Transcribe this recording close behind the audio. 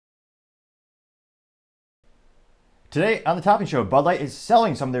Today on the Topping Show, Bud Light is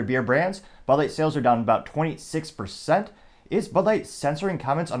selling some of their beer brands. Bud Light sales are down about 26%. Is Bud Light censoring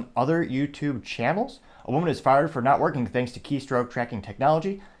comments on other YouTube channels? A woman is fired for not working thanks to keystroke tracking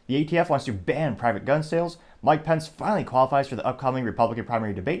technology. The ATF wants to ban private gun sales. Mike Pence finally qualifies for the upcoming Republican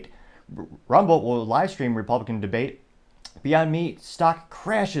primary debate. Rumble will live stream Republican debate. Beyond Meat stock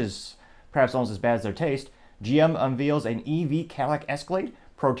crashes, perhaps almost as bad as their taste. GM unveils an EV Cadillac Escalade.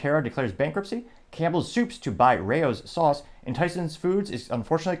 Proterra declares bankruptcy. Campbell Soups to buy Rayo's sauce, and Tyson Foods is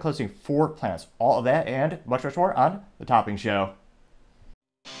unfortunately closing 4 plants. All of that and much more on The Topping Show.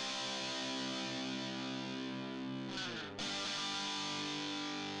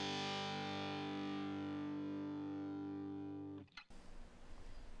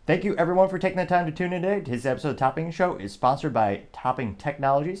 Thank you everyone for taking the time to tune in today. Today's episode of The Topping Show is sponsored by Topping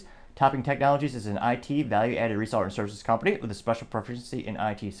Technologies. Topping Technologies is an IT value-added reseller and services company with a special proficiency in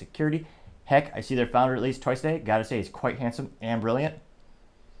IT security. Heck, I see their founder at least twice a day. Gotta say, he's quite handsome and brilliant.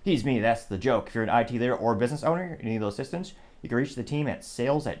 He's me, that's the joke. If you're an IT leader or business owner in any of those systems, you can reach the team at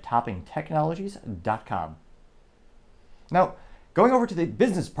sales@toppingtechnologies.com. Now, going over to the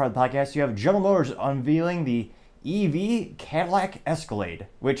business part of the podcast, you have General Motors unveiling the EV Cadillac Escalade,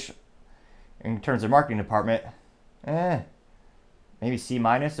 which, in terms of their marketing department, maybe C-.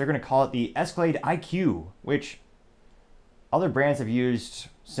 They're going to call it the Escalade IQ, which other brands have used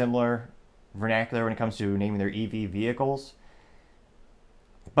similar vernacular when it comes to naming their EV vehicles.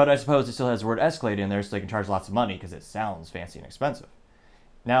 But I suppose it still has the word Escalade in there so they can charge lots of money because it sounds fancy and expensive.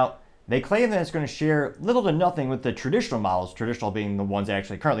 Now, they claim that it's going to share little to nothing with the traditional models, traditional being the ones that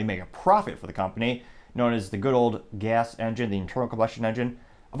actually currently make a profit for the company, known as the good old gas engine, the internal combustion engine.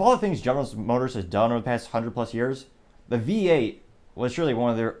 Of all the things General Motors has done over the past 100 plus years, the V8 was surely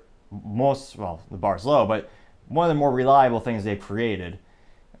one of their most, well, the bar's low, but one of the more reliable things they've created.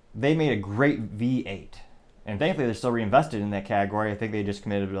 They made a great V8. And thankfully, they're still reinvested in that category. I think they just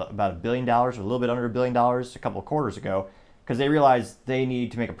committed about $1 billion, or a little bit under $1 billion a couple of quarters ago, because they realized they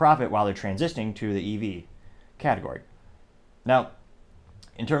need to make a profit while they're transitioning to the EV category. Now,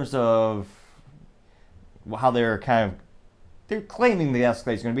 in terms of how they're claiming the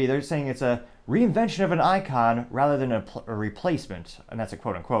Escalade is going to be, they're saying it's a reinvention of an icon rather than a replacement. And that's a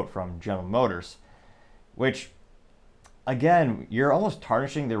quote unquote from General Motors, which, again, you're almost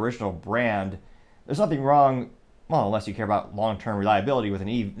tarnishing the original brand. There's nothing wrong, well, unless you care about long-term reliability with an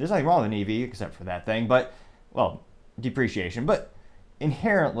EV. There's nothing wrong with an EV except for that thing, but, well, depreciation. But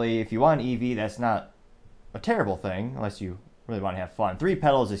inherently, if you want an EV, that's not a terrible thing, unless you really want to have fun. 3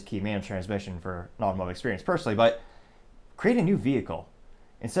 pedals is key, manual transmission for an automotive experience personally, but create a new vehicle.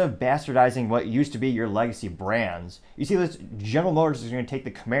 Instead of bastardizing what used to be your legacy brands, you see this General Motors is going to take the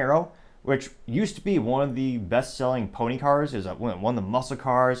Camaro, which used to be one of the best-selling pony cars, is one of the muscle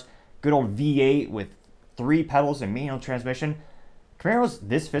cars, good old V8 with 3 pedals and manual transmission. Camaros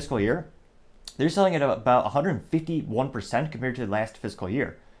this fiscal year, they're selling at about 151% compared to the last fiscal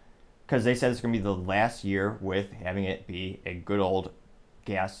year, because they said it's going to be the last year with having it be a good old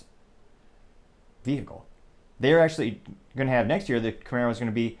gas vehicle. They're actually going to have next year, the Camaro is going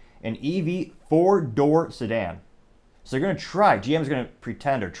to be an EV 4-door sedan. So they're going to try, GM is going to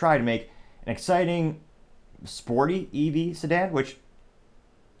pretend or try to make an exciting, sporty EV sedan, which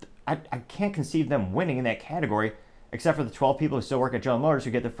I can't conceive them winning in that category, except for the 12 people who still work at General Motors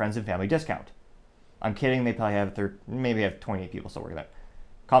who get the friends and family discount. I'm kidding, they probably have maybe have 28 people still working that.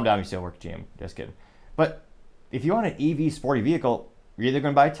 Calm down, you still work at GM, just kidding. But if you want an EV sporty vehicle, you're either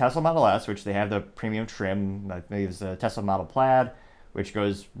going to buy a Tesla Model S, which they have the premium trim, maybe it's a Tesla Model Plaid, which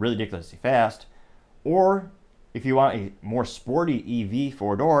goes really ridiculously fast, or if you want a more sporty EV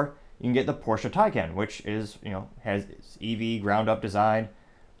 4-door, you can get the Porsche Taycan, which is, has its EV ground-up design.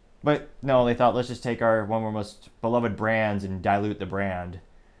 But no, they thought, let's just take one of our most beloved brands and dilute the brand.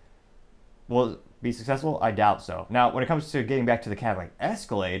 Will it be successful? I doubt so. Now, when it comes to getting back to the Cadillac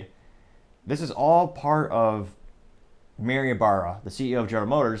Escalade, this is all part of Mary Ibarra, the CEO of General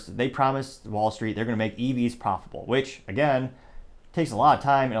Motors. They promised Wall Street they're going to make EVs profitable, which, again, takes a lot of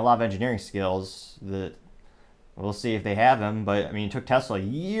time and a lot of engineering skills that we'll see if they have them. But, I mean, it took Tesla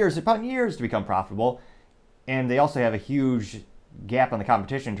years upon years to become profitable. And they also have a huge gap on the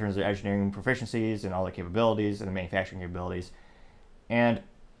competition in terms of engineering proficiencies and all the capabilities and the manufacturing capabilities. And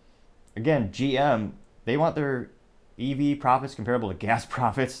again, GM, they want their EV profits comparable to gas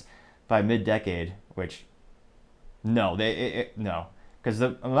profits by mid-decade, which no, no, because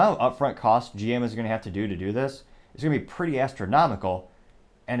the amount of upfront cost GM is going to have to do this is going to be pretty astronomical.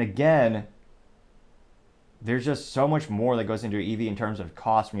 And again, there's just so much more that goes into an EV in terms of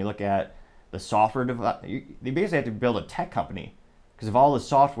cost when you look at the software. They basically have to build a tech company because of all the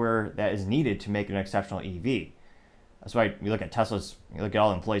software that is needed to make an exceptional EV. That's why you look at Tesla's, you look at all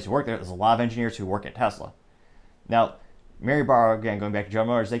the employees who work there, there's a lot of engineers who work at Tesla. Now, Mary Barra, again, going back to General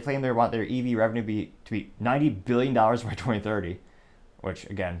Motors, they claim they want their EV revenue to be $90 billion by 2030, which,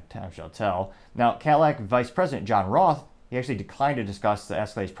 again, time shall tell. Now, Cadillac Vice President John Roth, he actually declined to discuss the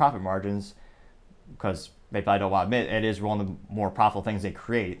Escalade's profit margins because they probably don't want to admit it is one of the more profitable things they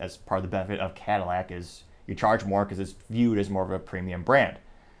create. As part of the benefit of Cadillac is you charge more because it's viewed as more of a premium brand.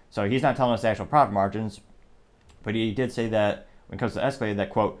 So he's not telling us the actual profit margins, but he did say that when it comes to Escalade, that,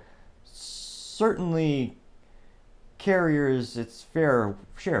 quote, certainly carriers its fair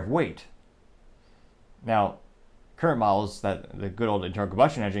share of weight. Now, current models, that the good old internal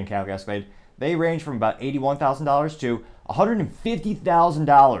combustion engine Cadillac Escalade, they range from about $81,000 to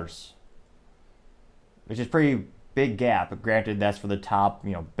 $150,000, which is a pretty big gap. But granted, that's for the top,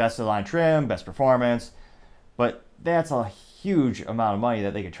 best of the line trim, best performance, but that's a huge amount of money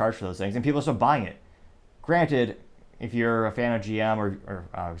that they could charge for those things, and people are still buying it. Granted, if you're a fan of GM or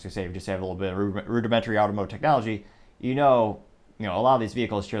I was gonna say, if you just have a little bit of rudimentary automotive technology, a lot of these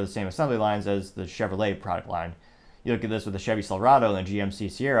vehicles share the same assembly lines as the Chevrolet product line. You look at this with the Chevy Silverado and the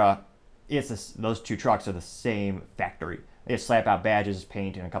GMC Sierra, those two trucks are the same factory. They just slap out badges,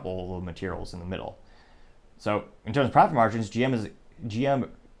 paint, and a couple of little materials in the middle. So in terms of profit margins, GM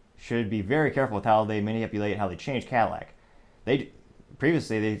should be very careful with how they manipulate, how they change Cadillac.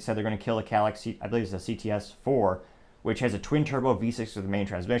 Previously they said they're going to kill the Cadillac, I believe it's the CTS4, which has a twin-turbo V6 with the main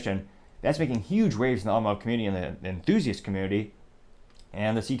transmission. That's making huge waves in the automotive community and the enthusiast community.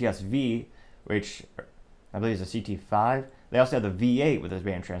 And the CTS-V, which I believe is a CT5, they also have the V8 with the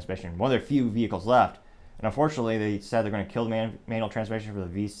manual transmission, one of their few vehicles left. And unfortunately, they said they're going to kill the manual transmission for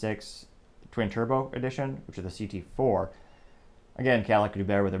the V6 twin-turbo edition, which is the CT4. Again, Cadillac could do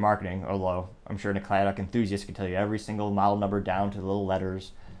better with their marketing, although I'm sure the Cadillac enthusiast can tell you every single model number down to the little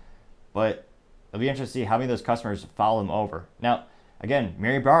letters. But it'll be interesting to see how many of those customers follow them over. Now, again,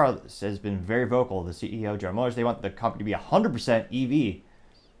 Mary Barra has been very vocal, the CEO of General Motors. They want the company to be 100% EV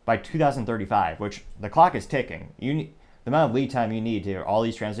by 2035, which the clock is ticking. The amount of lead time you need to all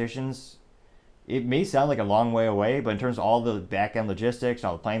these transitions, it may sound like a long way away, but in terms of all the back-end logistics,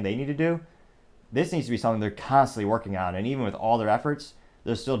 all the planning they need to do, this needs to be something they're constantly working on. And even with all their efforts,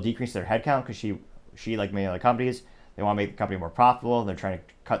 they'll still decrease their headcount because she, like many other companies, they want to make the company more profitable. They're trying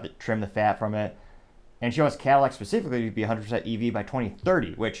to trim the fat from it. And she wants Cadillac specifically to be 100% EV by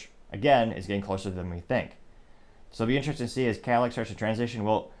 2030, which, again, is getting closer than we think. So it'll be interesting to see as Cadillac starts to transition.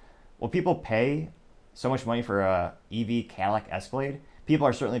 Will people pay so much money for a EV Cadillac Escalade? People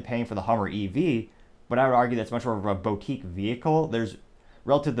are certainly paying for the Hummer EV, but I would argue that's much more of a boutique vehicle. There's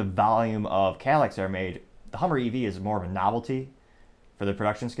relative to the volume of Cadillacs that are made, the Hummer EV is more of a novelty for the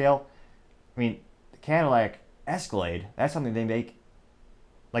production scale. I mean, the Cadillac Escalade, that's something they make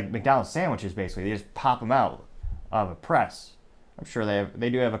like McDonald's sandwiches, basically. They just pop them out of a press. I'm sure they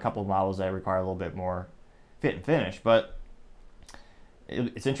do have a couple of models that require a little bit more fit and finish, but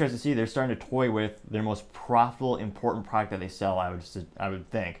it's interesting to see they're starting to toy with their most profitable, important product that they sell, I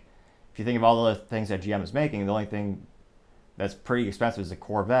would think. If you think of all the things that GM is making, the only thing that's pretty expensive is a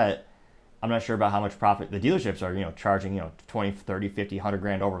Corvette. I'm not sure about how much profit the dealerships are, charging, 20, 30, 50, 100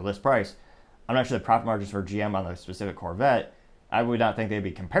 grand over list price. I'm not sure the profit margins for GM on the specific Corvette, I would not think they'd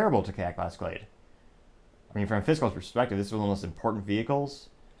be comparable to Cadillac Escalade. I mean, from a fiscal perspective, this is one of the most important vehicles.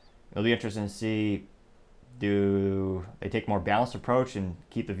 It'll be interesting to see, do they take a more balanced approach and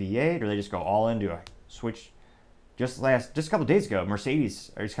keep the V8, or they just go all in, do a switch? Just a couple of days ago,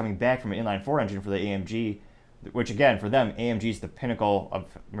 Mercedes is coming back from an inline-4 engine for the AMG, which again, for them, AMG is the pinnacle of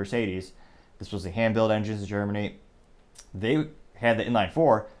Mercedes. This was the hand-built engines in Germany. They had the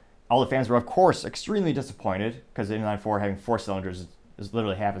inline-4. All the fans were, of course, extremely disappointed because the inline-4 having 4 cylinders is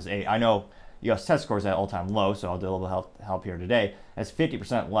literally half as 8. I know US test scores at all-time low, so I'll do a little help here today. That's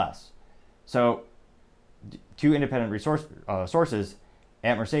 50% less. So, two independent sources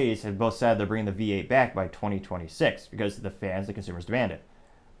at Mercedes have both said they're bringing the V8 back by 2026 because the fans, the consumers, demand it.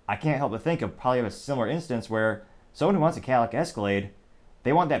 I can't help but think of probably a similar instance where someone who wants a Cadillac Escalade,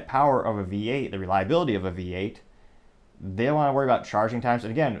 they want that power of a V8, the reliability of a V8. They don't want to worry about charging times.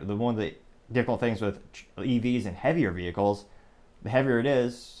 And again, one of the difficult things with EVs and heavier vehicles, the heavier it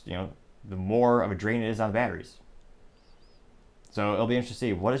is, the more of a drain it is on the batteries. So it'll be interesting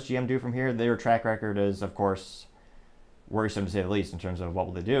to see, what does GM do from here? Their track record is, of course, worrisome to say the least in terms of what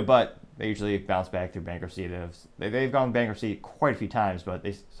will they do, but they usually bounce back through bankruptcy. They've gone bankruptcy quite a few times, but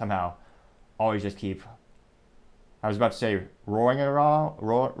they somehow always just keep, I was about to say roaring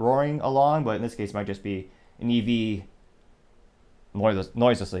along, but in this case it might just be an EV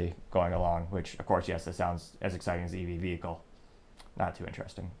noiselessly going along, which, of course, yes, that sounds as exciting as the EV vehicle. Not too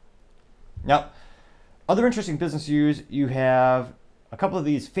interesting. Now, Other interesting business news, you have a couple of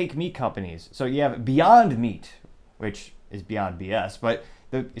these fake meat companies. So you have Beyond Meat, which is Beyond BS, but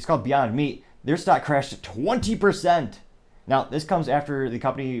it's called Beyond Meat. Their stock crashed 20%. Now, this comes after the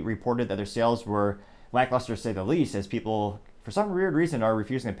company reported that their sales were lackluster, to say the least, as people, for some weird reason, are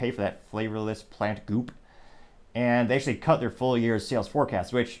refusing to pay for that flavorless plant goop. And they actually cut their full year's sales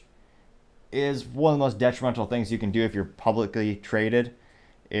forecast, which is one of the most detrimental things you can do if you're publicly traded,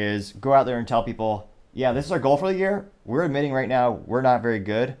 is go out there and tell people, yeah, this is our goal for the year. We're admitting right now we're not very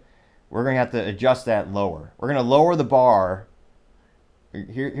good. We're going to have to adjust that lower. We're going to lower the bar.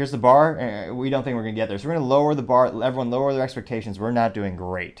 Here's the bar, and we don't think we're going to get there. So we're going to lower the bar. Everyone lower their expectations. We're not doing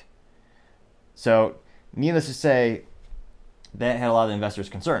great. So needless to say, that had a lot of investors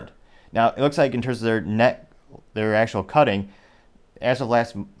concerned. Now, it looks like in terms of their actual cutting, as of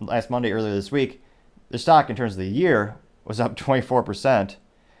last Monday, earlier this week, the stock in terms of the year was up 24%.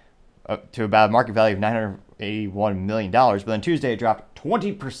 To about a market value of $981 million. But then Tuesday, it dropped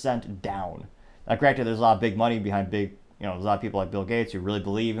 20% down. Now, granted, there's a lot of big money behind there's a lot of people like Bill Gates who really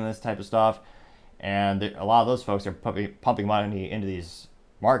believe in this type of stuff. And a lot of those folks are pumping money into these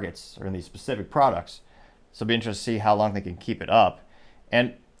markets or in these specific products. So it'll be interesting to see how long they can keep it up.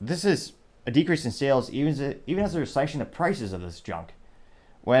 And this is a decrease in sales even as they're slashing the prices of this junk.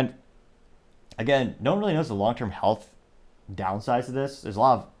 When, again, no one really knows the long-term health downsides of this. There's a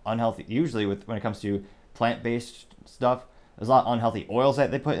lot of unhealthy, usually when it comes to plant-based stuff, there's a lot of unhealthy oils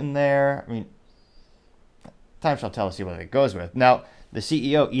that they put in there. I mean, time shall tell to see what it goes with. Now, the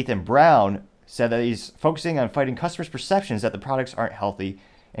CEO, Ethan Brown, said that he's focusing on fighting customers' perceptions that the products aren't healthy,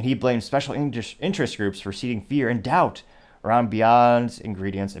 and he blamed special interest groups for seeding fear and doubt around Beyond's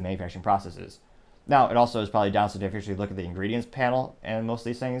ingredients and manufacturing processes. Now, it also is probably downside if you actually look at the ingredients panel and most of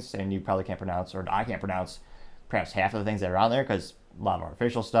these things, and you probably can't pronounce, or I can't pronounce, perhaps half of the things that are on there because a lot of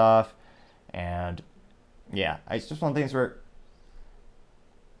artificial stuff. And yeah, it's just one of the things where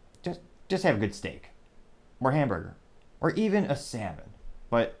just have a good steak or hamburger or even a salmon.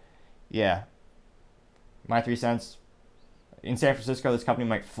 But yeah, my 3 cents. In San Francisco, this company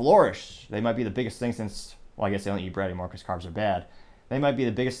might flourish. They might be the biggest thing since, well, I guess they don't eat bread anymore because carbs are bad. They might be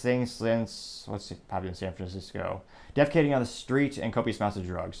the biggest thing since, what's probably in San Francisco? Defecating on the street and copious amounts of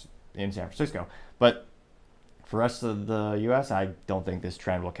drugs in San Francisco. But for the rest of the U.S., I don't think this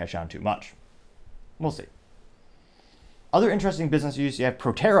trend will catch on too much. We'll see. Other interesting business news, you have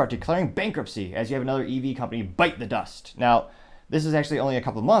Proterra declaring bankruptcy as you have another EV company bite the dust. Now, this is actually only a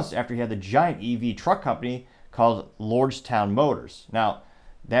couple of months after you had the giant EV truck company called Lordstown Motors. Now,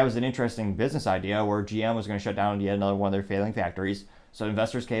 that was an interesting business idea where GM was going to shut down yet another one of their failing factories. So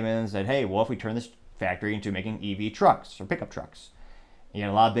investors came in and said, hey, what if we turn this factory into making EV trucks or pickup trucks? You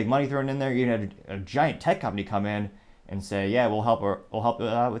had a lot of big money thrown in there. You had a giant tech company come in and say, yeah, we'll help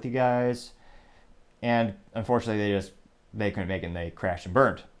out with you guys. And unfortunately, they couldn't make it and they crashed and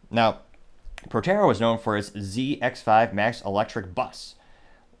burned. Now, Proterra was known for its ZX5 Max electric bus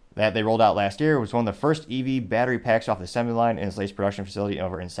that they rolled out last year. It was one of the first EV battery packs off the assembly line in its latest production facility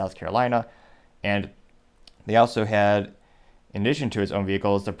over in South Carolina. And they also had, in addition to its own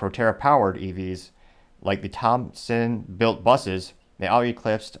vehicles, the Proterra-powered EVs, like the Thomson-built buses. They all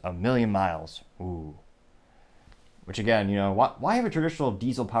eclipsed 1 million miles. Ooh. Which again, why have a traditional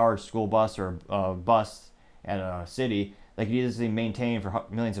diesel-powered school bus or bus at a city that could easily maintain for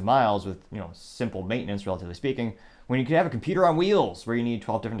millions of miles with, simple maintenance, relatively speaking, when you could have a computer on wheels where you need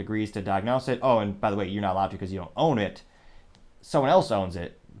 12 different degrees to diagnose it? Oh, and by the way, you're not allowed to because you don't own it. Someone else owns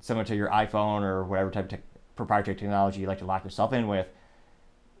it, similar to your iPhone or whatever type of proprietary technology you like to lock yourself in with.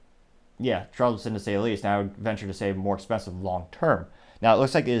 Yeah, troublesome to say the least. Now I would venture to say more expensive long term. Now it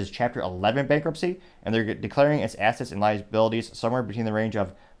looks like it is Chapter 11 bankruptcy, and they're declaring its assets and liabilities somewhere between the range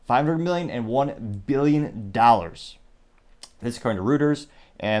of $500 million and $1 billion. This is according to Reuters,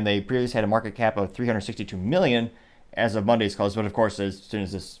 and they previously had a market cap of $362 million as of Monday's close. But of course, as soon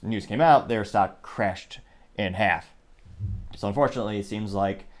as this news came out, their stock crashed in half. So unfortunately, it seems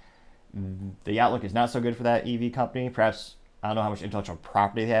like the outlook is not so good for that EV company. Perhaps, I don't know how much intellectual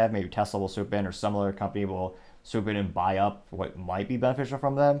property they have. Maybe Tesla will swoop in or some other company will swoop in and buy up what might be beneficial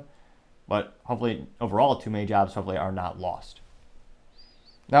from them. But hopefully, overall, too many jobs hopefully are not lost.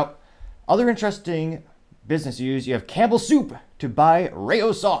 Now, other interesting business news, you have Campbell Soup to buy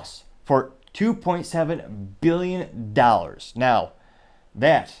Rayo sauce for $2.7 billion. Now,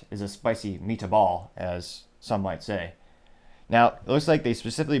 that is a spicy meatball, as some might say. Now, it looks like they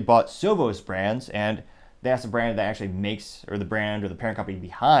specifically bought Sovos brands, and that's the brand that actually makes, or the brand or the parent company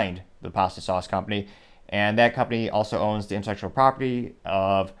behind the pasta sauce company. And that company also owns the intellectual property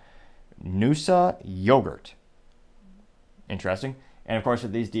of Noosa yogurt. Interesting. And of course,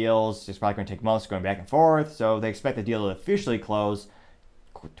 with these deals, it's probably going to take months going back and forth. So they expect the deal to officially close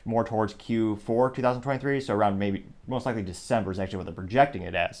more towards Q4 2023. So around maybe most likely December is actually what they're projecting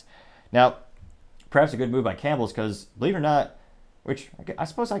it as. Now, perhaps a good move by Campbell's because, believe it or not, which I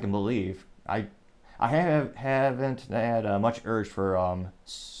suppose I can believe, I haven't had much urge for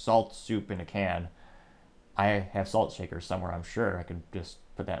salt soup in a can. I have salt shakers somewhere, I'm sure. I could just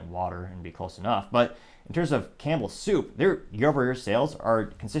put that in water and be close enough. But in terms of Campbell Soup, their year-over-year sales are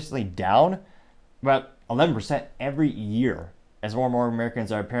consistently down about 11% every year as more and more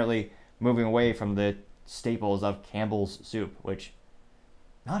Americans are apparently moving away from the staples of Campbell's Soup, which,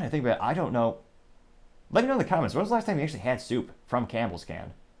 now that I think about it, I don't know. Let me know in the comments, when was the last time you actually had soup from Campbell's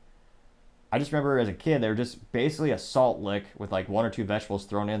can? I just remember as a kid, they were just basically a salt lick with like 1 or 2 vegetables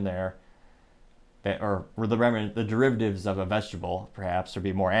thrown in there that were the derivatives of a vegetable, perhaps, to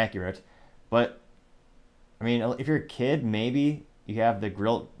be more accurate. But, I mean, if you're a kid, maybe you have the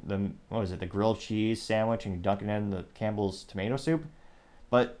grilled cheese sandwich and you dunk it in the Campbell's tomato soup.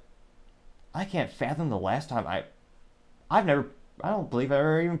 But I can't fathom the last time I don't believe I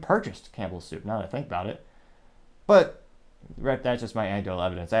ever even purchased Campbell's soup, now that I think about it. But that's just my anecdotal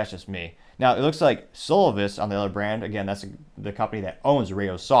evidence. That's just me. Now, it looks like Solovis on the other brand, again, that's the company that owns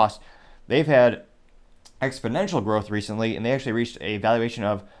Rao's sauce. They've had exponential growth recently, and they actually reached a valuation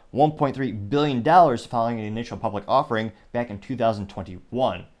of $1.3 billion following an initial public offering back in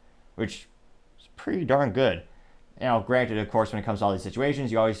 2021, which is pretty darn good. Now, granted, of course, when it comes to all these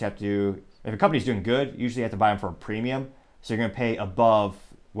situations, you always have to, if a company's doing good, you usually have to buy them for a premium. So you're going to pay above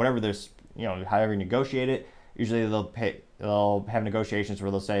whatever there's, however you negotiate it. Usually they'll have negotiations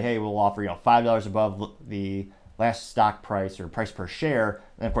where they'll say, hey, we'll offer, $5 above the last stock price or price per share.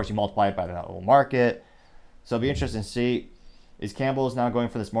 And of course you multiply it by the whole market. So it'll be interesting to see, is Campbell's now going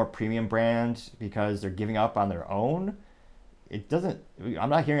for this more premium brand because they're giving up on their own? I'm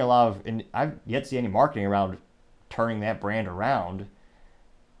not hearing a lot of, and I've yet to see any marketing around turning that brand around.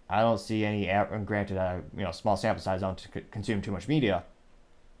 I don't see any, granted, small sample size, I don't consume too much media.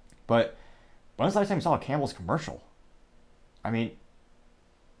 But when was the last time you saw a Campbell's commercial? I mean,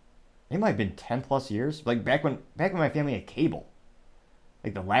 it might have been 10 plus years. Like back when my family had cable.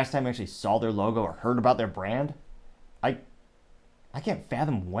 Like the last time I actually saw their logo or heard about their brand, I can't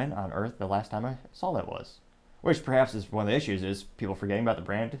fathom when on earth the last time I saw that was. Which perhaps is one of the issues, is people forgetting about the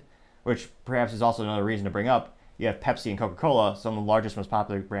brand, which perhaps is also another reason to bring up. You have Pepsi and Coca-Cola, some of the largest, most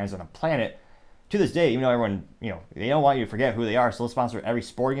popular brands on the planet. To this day, even though everyone, they don't want you to forget who they are, so they'll sponsor every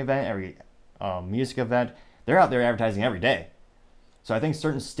sporting event, every music event. They're out there advertising every day. So I think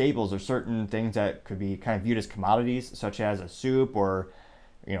certain staples or certain things that could be kind of viewed as commodities, such as a soup or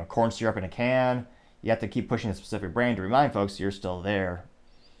corn syrup in a can, you have to keep pushing a specific brand to remind folks you're still there.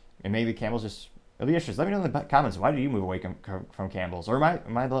 And maybe Campbell's just, it'll be interesting. Let me know in the comments, why did you move away from Campbell's? Or I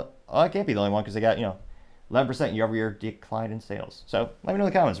can't be the only one because they got 11% year-over-year decline in sales. So let me know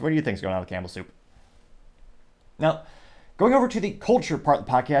in the comments, what do you think is going on with Campbell Soup? Now, going over to the culture part of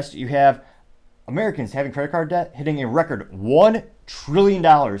the podcast, you have Americans having credit card debt hitting a record $1 trillion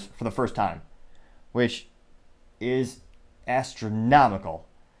for the first time, which is astronomical.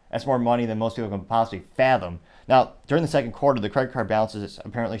 That's more money than most people can possibly fathom. Now, during the second quarter, the credit card balances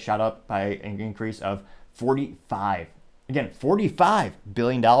apparently shot up by an increase of $45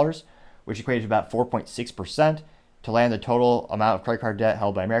 billion, which equated to about 4.6%, to land the total amount of credit card debt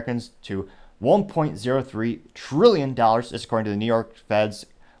held by Americans to $1.03 trillion. This is according to the New York Fed's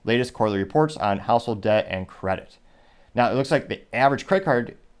latest quarterly reports on household debt and credit. Now, it looks like the average credit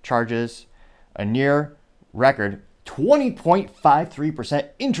card charges a near record 20.53%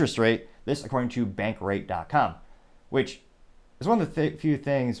 interest rate, this according to bankrate.com, which is one of the few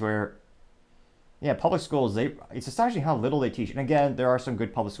things where, public schools, it's astonishing how little they teach. And again, there are some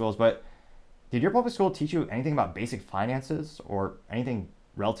good public schools, but did your public school teach you anything about basic finances or anything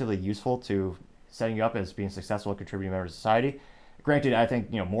relatively useful to setting you up as being successful, contributing member of society? Granted, I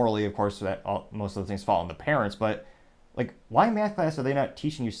think, morally, of course, that most of the things fall on the parents, but like, why in math class are they not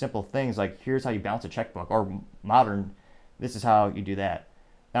teaching you simple things like, here's how you balance a checkbook, or modern, this is how you do that?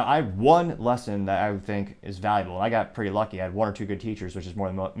 Now, I had one lesson that I would think is valuable, and I got pretty lucky. I had 1 or 2 good teachers, which is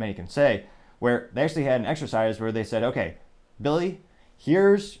more than many can say, where they actually had an exercise where they said, okay, Billy,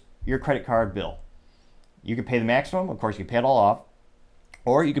 here's your credit card bill. You can pay the maximum, of course, you can pay it all off,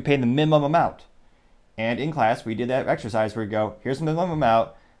 or you can pay the minimum amount. And in class, we did that exercise where we go, here's the minimum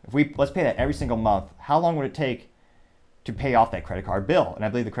amount. Let's pay that every single month. How long would it take to pay off that credit card bill? And I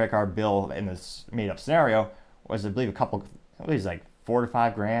believe the credit card bill in this made-up scenario was, I believe, like $4 to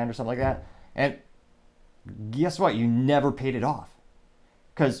 $5 grand or something like that. And guess what? You never paid it off.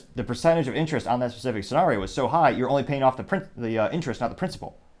 because the percentage of interest on that specific scenario was so high, you're only paying off the interest, not the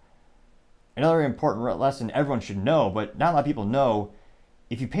principal. Another important lesson everyone should know, but not a lot of people know,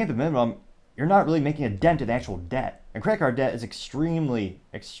 if you pay the minimum, you're not really making a dent in actual debt. And credit card debt is extremely,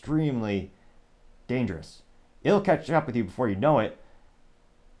 extremely dangerous. It'll catch up with you before you know it.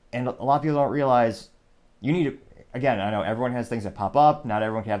 And a lot of people don't realize you need to, again, I know everyone has things that pop up. Not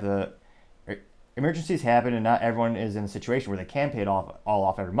everyone can have the, emergencies happen, and not everyone is in a situation where they can pay it all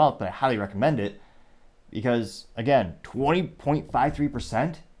off every month, but I highly recommend it because, again,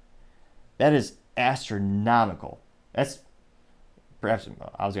 20.53%, that is astronomical. That's perhaps,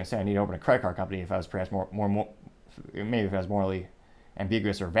 I was going to say I need to open a credit card company if I was perhaps more maybe if I was morally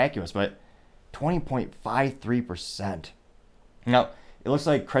ambiguous or vacuous, but 20.53%. Now, it looks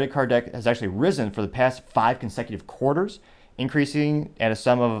like credit card debt has actually risen for the past 5 consecutive quarters, increasing at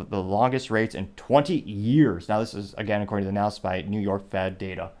some of the longest rates in 20 years. Now, this is, again, according to the analysis by New York Fed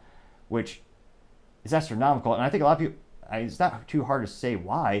data, which is astronomical. And I think a lot of people, it's not too hard to say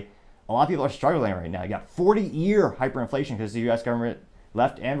why. A lot of people are struggling right now. You got 40-year hyperinflation because the U.S. government,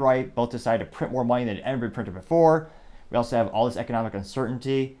 left and right, both decided to print more money than ever been printed before. We also have all this economic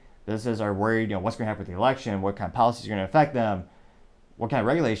uncertainty. Businesses are worried, what's going to happen with the election, what kind of policies are going to affect them, what kind of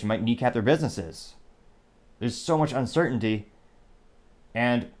regulation might kneecap their businesses. There's so much uncertainty.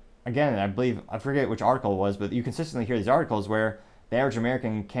 And again, I forget which article it was, but you consistently hear these articles where the average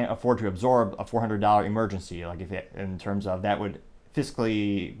American can't afford to absorb a $400 emergency. Like in terms of that would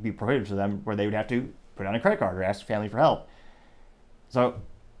fiscally be prohibitive to them, where they would have to put on a credit card or ask family for help. So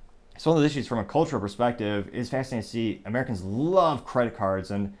some of the issues from a cultural perspective is fascinating to see. Americans love credit cards,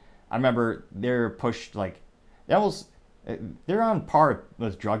 and I remember they're pushed they're on par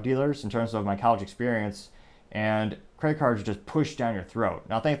with drug dealers in terms of my college experience, and credit cards are just pushed down your throat.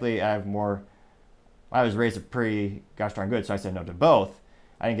 Now, thankfully, I was raised pretty gosh darn good, so I said no to both.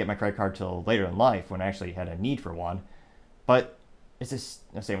 I didn't get my credit card till later in life when I actually had a need for one. But it's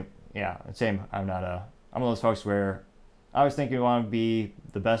just the same. Yeah, the same. I'm one of those folks where I was thinking I want to be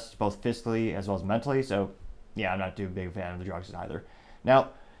the best both fiscally as well as mentally. So yeah, I'm not too big a fan of the drugs either. Now,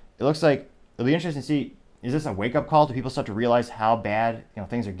 it looks like it'll be interesting to see, is this a wake-up call? Do people start to realize how bad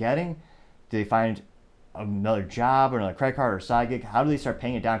things are getting? Do they find another job or another credit card or side gig? How do they start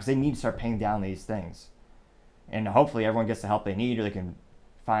paying it down? Because they need to start paying down these things. And hopefully everyone gets the help they need, or they can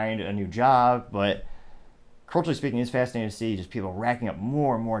find a new job. But culturally speaking, it's fascinating to see just people racking up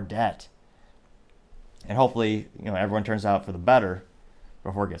more and more debt. And hopefully, everyone turns out for the better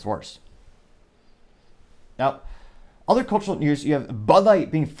before it gets worse. Now, other cultural news, you have Bud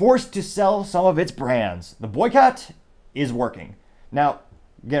Light being forced to sell some of its brands. The boycott is working. Now,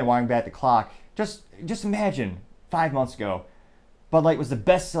 again, winding back the clock, just imagine 5 months ago, Bud Light was the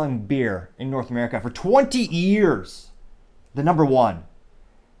best-selling beer in North America for 20 years. The number one.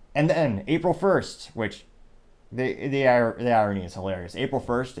 And then April 1st, which the irony is hilarious. April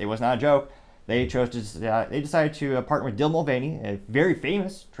 1st, it was not a joke. They decided to partner with Dylan Mulvaney, a very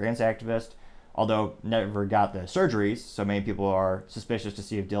famous trans activist, although never got the surgeries, so many people are suspicious to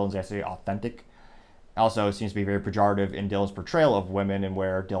see if Dylan's actually authentic. Also, it seems to be very pejorative in Dylan's portrayal of women and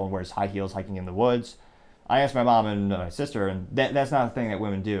where Dylan wears high heels hiking in the woods. I asked my mom and my sister, and that's not a thing that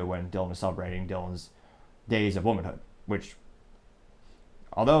women do when Dylan is celebrating Dylan's days of womanhood, which,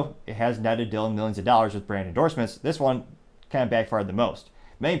 although it has netted Dylan millions of dollars with brand endorsements, this one kind of backfired the most.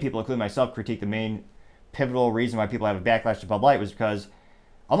 Many people, including myself, critique the main pivotal reason why people have a backlash to Bud Light was because,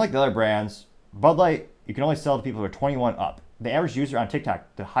 unlike the other brands, Bud Light, you can only sell to people who are 21 up. The average user on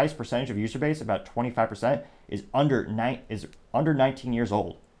TikTok, the highest percentage of user base, about 25%, is under 19 years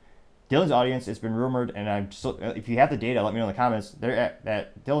old. Dylan's audience, it's been rumored, and if you have the data, let me know in the comments,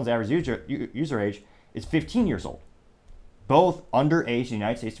 that Dylan's average user age is 15 years old. Both underage in the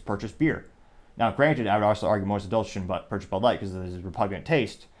United States to purchase beer. Now, granted, I would also argue most adults shouldn't purchase Bud Light because of this repugnant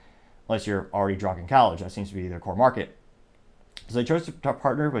taste, unless you're already drunk in college. That seems to be their core market. So they chose to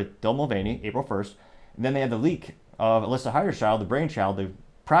partner with Dylan Mulvaney, April 1st, and then they had the leak of Alyssa Heinerscheid, the brainchild, the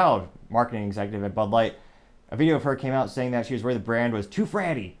proud marketing executive at Bud Light. A video of her came out saying that she was worried the brand was too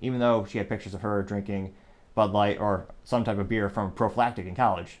fratty, even though she had pictures of her drinking Bud Light or some type of beer from prophylactic in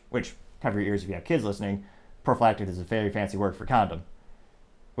college, which, cover your ears if you have kids listening, prophylactic is a very fancy word for condom.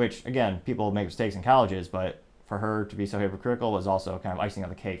 Which, again, people make mistakes in colleges, but for her to be so hypocritical was also kind of icing on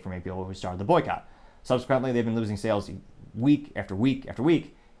the cake for many people who started the boycott. Subsequently, they've been losing sales week after week after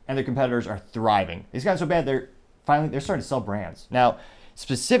week, and their competitors are thriving. These guys are so bad, they're starting to sell brands. Now,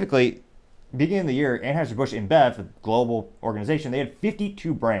 specifically, beginning of the year, Anheuser-Busch InBev, the global organization, they had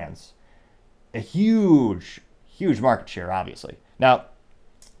 52 brands. A huge, huge market share, obviously. Now,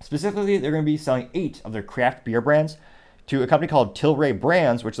 specifically, they're going to be selling 8 of their craft beer brands, to a company called Tilray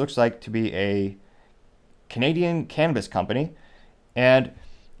Brands, which looks like to be a Canadian cannabis company, and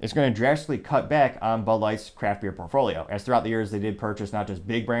it's going to drastically cut back on Bud Light's craft beer portfolio, as throughout the years they did purchase not just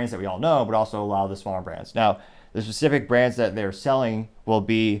big brands that we all know, but also a lot of the smaller brands. Now, the specific brands that they're selling will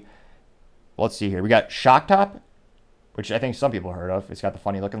be, let's see here, we got Shock Top, which I think some people heard of. It's got the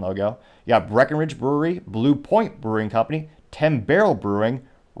funny looking logo. You got Breckenridge Brewery, Blue Point Brewing Company, 10 Barrel Brewing,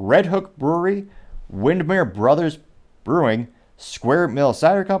 Red Hook Brewery, Windmere Brothers Brewing, Square Mill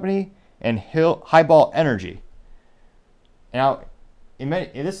Cider Company, and Highball Energy. Now,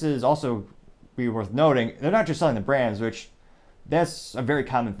 this is also be worth noting, they're not just selling the brands, which that's a very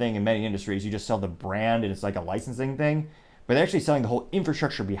common thing in many industries. You just sell the brand and it's like a licensing thing, but they're actually selling the whole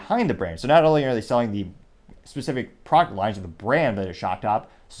infrastructure behind the brand. So not only are they selling the specific product lines of the brand that is Shock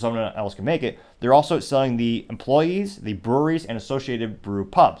Top, so someone else can make it, they're also selling the employees, the breweries, and associated brew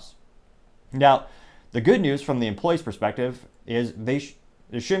pubs. Now, the good news from the employees' perspective is there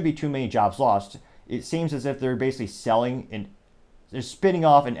shouldn't be too many jobs lost. It seems as if they're basically they're spinning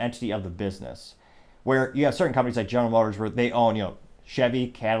off an entity of the business, where you have certain companies like General Motors where they own, Chevy,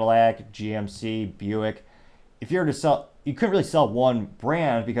 Cadillac, GMC, Buick. If you were to sell, you couldn't really sell one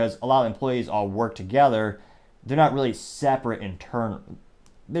brand because a lot of employees all work together. They're not really separate in turn.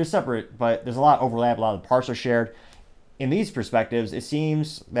 They're separate, but there's a lot of overlap. A lot of the parts are shared. In these perspectives, it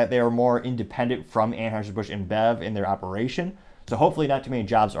seems that they are more independent from Anheuser-Busch InBev in their operation. So hopefully not too many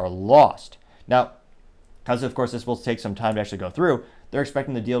jobs are lost. Now, because of course this will take some time to actually go through, they're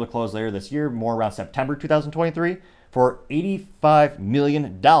expecting the deal to close later this year, more around September 2023, for $85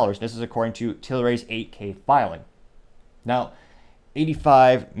 million. This is according to Tilray's 8K filing. Now,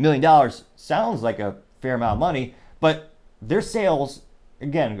 $85 million sounds like a fair amount of money, but their sales,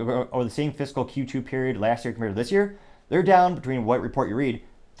 again, over the same fiscal Q2 period last year compared to this year, they're down between what report you read,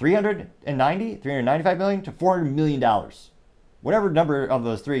 $395 million to $400 million. Whatever number of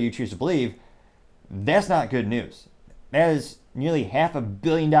those three you choose to believe, that's not good news. That is nearly $500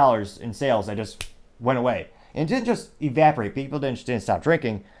 million in sales that just went away. And it didn't just evaporate. People didn't stop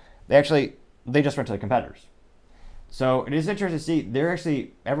drinking. They just went to the competitors. So it is interesting to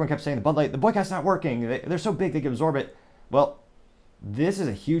see, everyone kept saying the boycott's not working. They're so big they can absorb it. Well, this is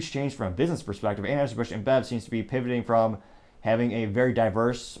a huge change from a business perspective. Anheuser-Busch InBev seems to be pivoting from having a very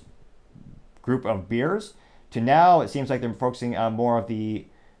diverse group of beers to now it seems like they're focusing on more of the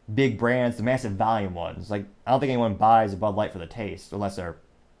big brands, the massive volume ones. Like, I don't think anyone buys a Bud Light for the taste unless they are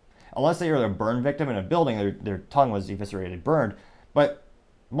a burn victim in a building, their tongue was eviscerated, burned. But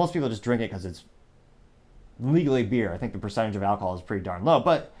most people just drink it because it's legally beer. I think the percentage of alcohol is pretty darn low,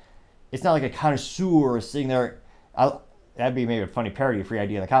 but it's not like a connoisseur sitting there. That'd be maybe a funny parody, free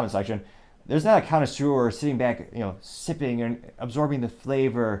idea in the comment section. There's not a connoisseur sitting back, sipping and absorbing the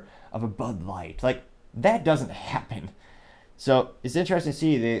flavor of a Bud Light. Like, that doesn't happen. So it's interesting to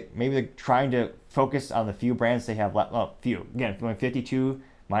see that maybe they're trying to focus on the few brands they have left. Well, few. Again, 52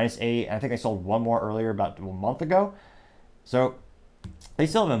 minus 8. And I think they sold one more earlier about a month ago. So they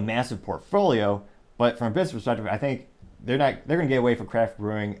still have a massive portfolio, but from a business perspective, I think they're going to get away from craft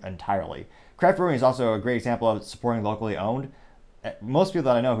brewing entirely. Craft brewing is also a great example of supporting locally owned. Most people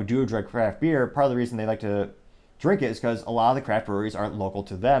that I know who do drink craft beer, part of the reason they like to drink it is because a lot of the craft breweries are local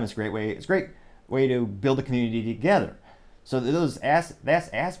to them. It's a great way to build a community together. So there's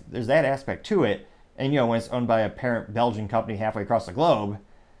that aspect to it. And when it's owned by a parent Belgian company halfway across the globe,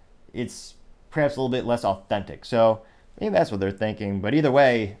 it's perhaps a little bit less authentic. So maybe that's what they're thinking. But either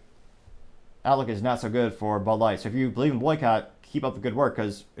way, outlook is not so good for Bud Light. So if you believe in boycott, keep up the good work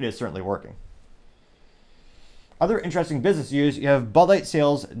because it is certainly working. Other interesting business news, you have Bud Light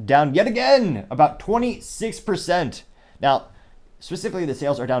sales down yet again, about 26%. Now, specifically, the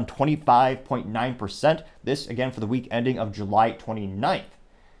sales are down 25.9%. This, again, for the week ending of July 29th.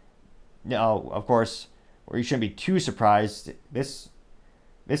 Now, of course, you shouldn't be too surprised. This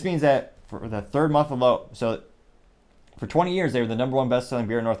means that for the third month in a row, so for 20 years, they were the #1 best-selling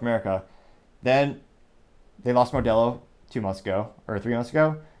beer in North America. Then they lost Modelo 2 months ago, or 3 months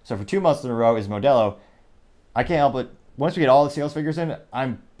ago. So for 2 months in a row is Modelo. I can't help but, once we get all the sales figures in,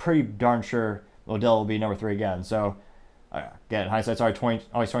 I'm pretty darn sure Modelo will be number 3 again. So, again, hindsight's always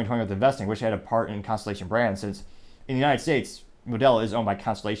 2020 with investing. Wish I had a part in Constellation Brands, since in the United States, Modelo is owned by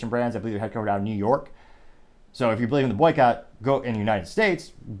Constellation Brands. I believe they're headquartered out of New York. So if you believe in the boycott, go in the United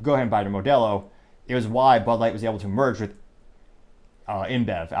States, go ahead and buy the Modelo. It was why Bud Light was able to merge with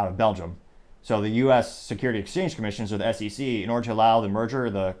InBev out of Belgium. So the U.S. Security Exchange Commission, or the SEC, in order to allow the merger,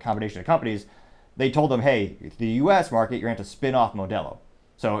 the combination of companies, they told them, hey, the U.S. market, you're going to have to spin off Modelo.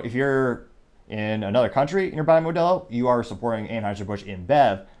 So if you're in another country and you're buying Modelo, you are supporting Anheuser-Busch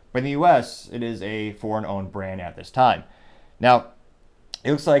InBev. But in the U.S., it is a foreign-owned brand at this time. Now,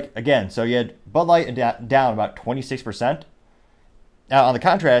 it looks like, again, so you had Bud Light down about 26%. Now, on the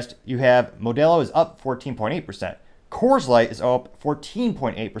contrast, you have Modelo is up 14.8%. Coors Light is up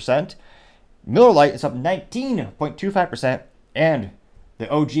 14.8%. Miller Lite is up 19.25%. And the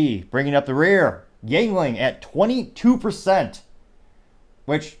OG bringing up the rear, Yuengling at 22%.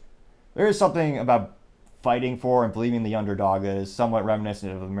 Which, there is something about fighting for and believing the underdog that is somewhat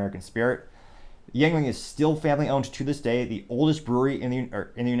reminiscent of the American spirit. Yuengling is still family owned to this day, the oldest brewery in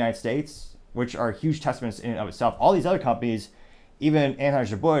the United States, which are huge testaments in and of itself. All these other companies, even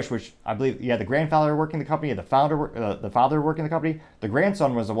Anheuser-Busch, which I believe you had the grandfather working the company, the father working the company. The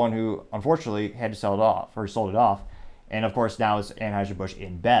grandson was the one who unfortunately had to sell it off, or sold it off, and of course now it's Anheuser-Busch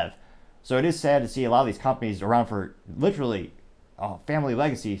InBev. So it is sad to see a lot of these companies around for literally family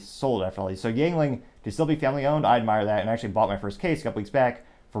legacy sold after all these. So Yuengling to still be family owned, I admire that, and I actually bought my first case a couple weeks back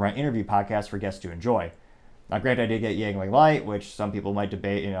for my interview podcast for guests to enjoy. Now, granted, I did get Yuengling Light, which some people might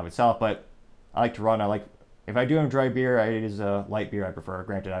debate in and of itself, but I like to run. If I do enjoy beer, it is a light beer I prefer.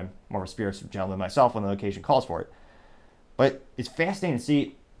 Granted, I'm more of a spirits gentleman myself when the occasion calls for it. But it's fascinating to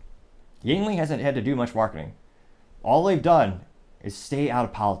see Yuengling hasn't had to do much marketing. All they've done is stay out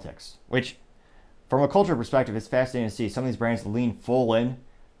of politics, which, from a cultural perspective, it's fascinating to see some of these brands lean full in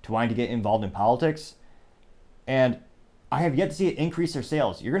to wanting to get involved in politics. And I have yet to see it increase their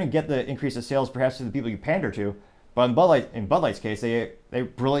sales. You're going to get the increase of sales perhaps to the people you pander to, but in Bud Light's case, they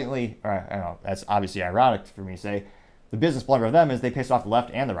brilliantly, or I don't know, that's obviously ironic for me to say, the business blunder of them is they pissed off the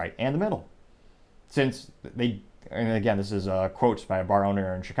left and the right and the middle. Since and again, this is quotes by a bar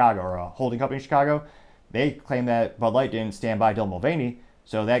owner in Chicago, or a holding company in Chicago, they claim that Bud Light didn't stand by Dylan Mulvaney,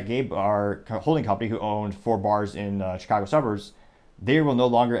 so that gave our holding company, who owned 4 bars in Chicago suburbs, they will no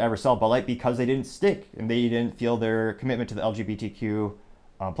longer ever sell Bud Light because they didn't stick and they didn't feel their commitment to the LGBTQ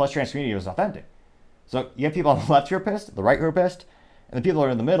plus trans community was authentic. So you have people on the left who are pissed, the right who are pissed, and the people who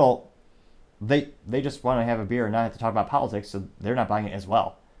are in the middle, they just want to have a beer and not have to talk about politics, so they're not buying it as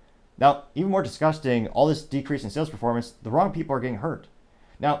well. Now, even more disgusting, all this decrease in sales performance, the wrong people are getting hurt.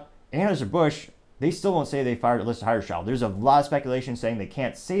 Now, Anheuser-Busch, they still won't say they fired Alyssa Hirschfeld. There's a lot of speculation saying they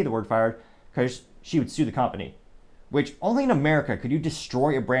can't say the word fired because she would sue the company. Which only in America could you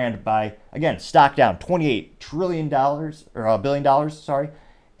destroy a brand by, again, stock down $28 trillion, or $1 billion, sorry,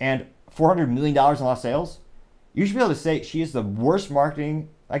 and $400 million in lost sales. You should be able to say she is the worst marketing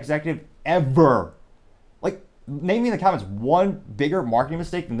executive ever. Like, name me in the comments one bigger marketing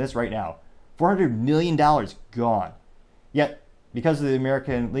mistake than this right now. $400 million gone. Yet, because of the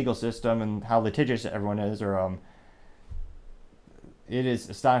American legal system and how litigious everyone is, or it is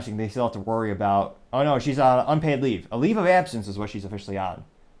astonishing they still have to worry about, oh no, she's on unpaid leave. A leave of absence is what she's officially on.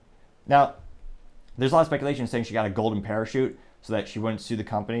 Now, there's a lot of speculation saying she got a golden parachute so that she wouldn't sue the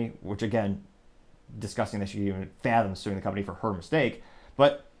company, which again, disgusting that she even fathomed suing the company for her mistake.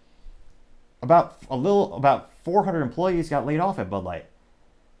 But about 400 employees got laid off at Bud Light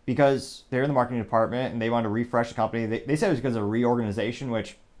because they're in the marketing department and they wanted to refresh the company. They said it was because of reorganization,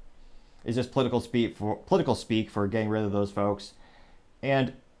 which is just political speak for getting rid of those folks.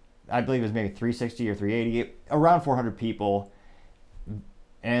 And I believe it was maybe 360 or 380, around 400 people.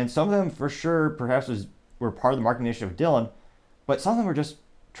 And some of them for sure perhaps were part of the marketing initiative of Dylan, but some of them were just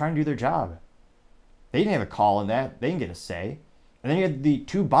trying to do their job. They didn't have a call in that. They didn't get a say. And then you had the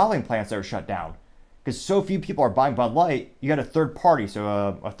 2 bottling plants that were shut down. Because so few people are buying Bud Light, you got a third party,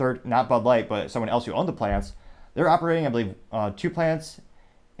 so a third, not Bud Light, but someone else who owned the plants. They're operating, I believe, 2 plants,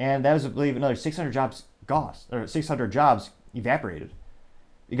 and that was, I believe, another 600 jobs lost, or 600 jobs evaporated.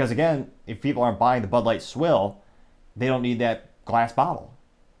 Because again, if people aren't buying the Bud Light swill, they don't need that glass bottle.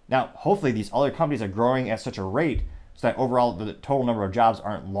 Now, hopefully these other companies are growing at such a rate so that overall the total number of jobs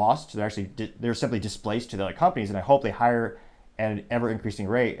aren't lost. So they're simply displaced to the other companies, and I hope they hire at an ever-increasing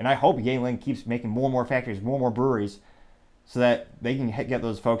rate. And I hope Yuengling keeps making more and more factories, more and more breweries, so that they can get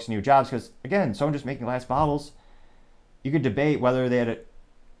those folks new jobs. Because again, someone just making glass bottles, you could debate whether they had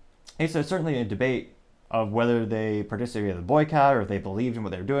it's certainly a debate of whether they participated in the boycott or if they believed in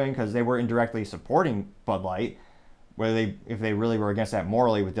what they were doing, because they were indirectly supporting Bud Light. If they really were against that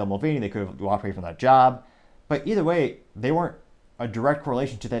morally with Dylan Mulvaney, they could have walked away from that job. But either way, they weren't a direct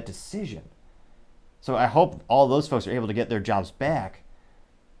correlation to that decision. So I hope all those folks are able to get their jobs back.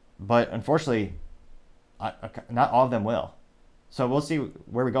 But unfortunately, not all of them will. So we'll see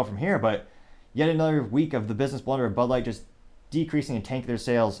where we go from here. But yet another week of the business blunder of Bud Light just decreasing and tanking their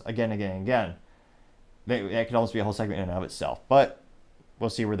sales again and again and again. That could almost be a whole segment in and of itself. But we'll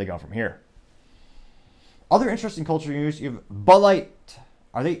see where they go from here. Other interesting cultural news, you have Bud Light.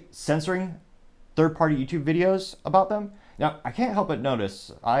 Are they censoring third-party YouTube videos about them? Now, I can't help but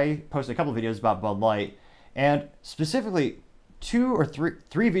notice, I posted a couple videos about Bud Light, and specifically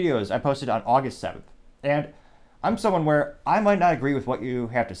three videos I posted on August 7th. And I'm someone where I might not agree with what you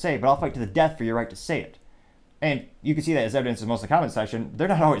have to say, but I'll fight to the death for your right to say it. And you can see that as evidence in most of the comment section, they're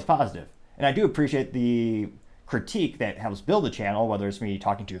not always positive. And I do appreciate the critique that helps build the channel, whether it's me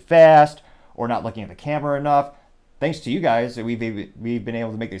talking too fast or not looking at the camera enough. Thanks to you guys, we've been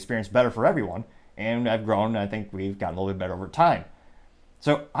able to make the experience better for everyone. And I've grown, and I think we've gotten a little bit better over time.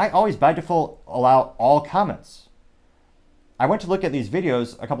 So I always, by default, allow all comments. I went to look at these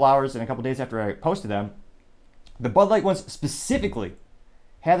videos a couple hours and a couple days after I posted them. The Bud Light ones specifically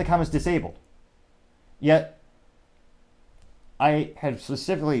had the comments disabled. Yet, I had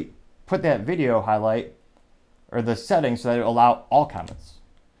specifically put that video highlight, or the settings, so that it would allow all comments.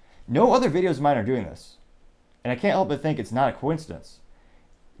 No other videos of mine are doing this. And I can't help but think it's not a coincidence.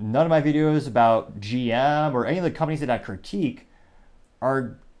 None of my videos about GM or any of the companies that I critique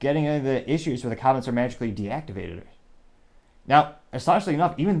are getting into the issues where the comments are magically deactivated. Now, astonishingly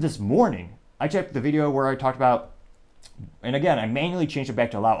enough, even this morning, I checked the video where I talked about, and again, I manually changed it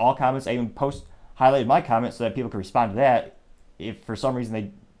back to allow all comments. I even highlighted my comments so that people could respond to that if for some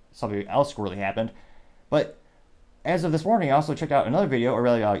reason something else squirrely happened. But as of this morning, I also checked out another video, or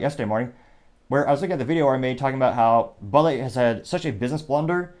really yesterday morning, where I was looking at the video where I made talking about how Bud Light has had such a business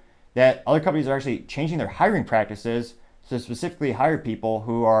blunder that other companies are actually changing their hiring practices to specifically hire people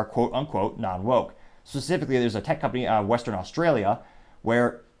who are quote-unquote non-woke. Specifically, there's a tech company out of Western Australia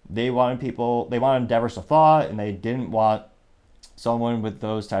where they wanted diverse of thought, and they didn't want someone with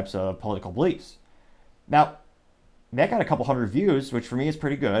those types of political beliefs. Now, that got a couple hundred views, which for me is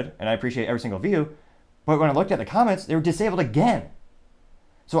pretty good, and I appreciate every single view. But when I looked at the comments, they were disabled again.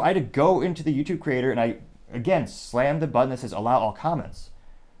 So I had to go into the YouTube creator and I, again, slammed the button that says allow all comments.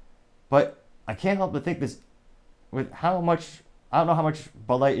 But I can't help but think this, with how much, I don't know how much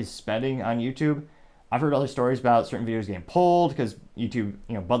Bud Light is spending on YouTube. I've heard other stories about certain videos getting pulled because YouTube,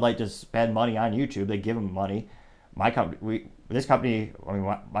 Bud Light does spend money on YouTube. They give them money. My company,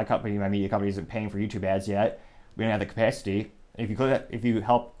 my media company isn't paying for YouTube ads yet. We don't have the capacity. If you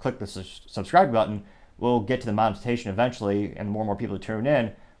help click the subscribe button, we'll get to the monetization eventually, and more and more people tune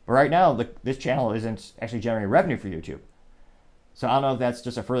in. But right now, this channel isn't actually generating revenue for YouTube. So I don't know if that's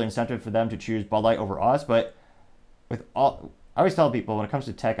just a further incentive for them to choose Bud Light over us. But I always tell people when it comes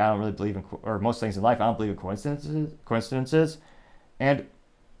to tech, I don't really believe in, or most things in life, I don't believe in coincidences. And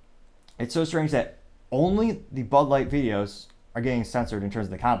it's so strange that only the Bud Light videos are getting censored in terms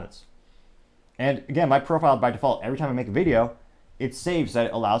of the comments. And again, my profile by default, every time I make a video, it saves that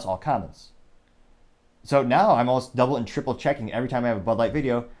it allows all comments. So now I'm almost double and triple checking every time I have a Bud Light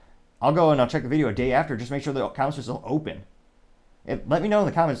video. I'll go and I'll check the video a day after, just make sure the comments are still open. Let me know in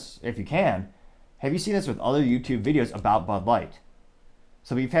the comments if you can. Have you seen this with other YouTube videos about Bud Light?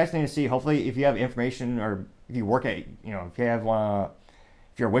 So it'd be fascinating to see. Hopefully, if you have information, or if you work at, if you're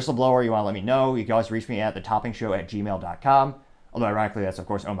a whistleblower, you want to let me know. You can always reach me at thetopingshow@gmail.com. Although ironically, that's of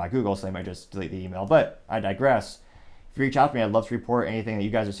course owned by Google, so they might just delete the email. But I digress. If you reach out to me, I'd love to report anything that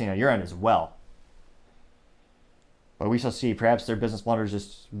you guys are seeing on your end as well. But we shall see. Perhaps their business blunder is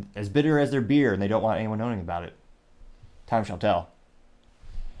just as bitter as their beer, and they don't want anyone knowing about it. Time shall tell.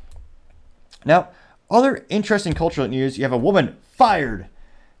 Now, other interesting cultural news. You have a woman fired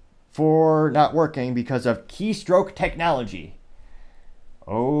for not working because of keystroke technology.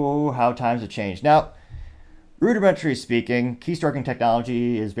 Oh, how times have changed. Now, rudimentary speaking, keystroking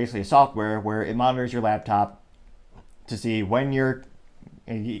technology is basically a software where it monitors your laptop to see when you're,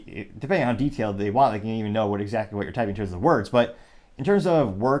 depending on how detailed they want, they can even know exactly what you're typing in terms of words. But in terms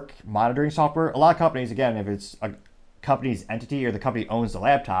of work monitoring software, a lot of companies, again, if it's a company's entity or the company owns the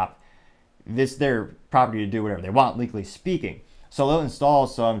laptop, this is their property to do whatever they want, legally speaking. So they'll install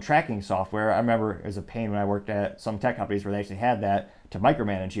some tracking software. I remember it was a pain when I worked at some tech companies where they actually had that to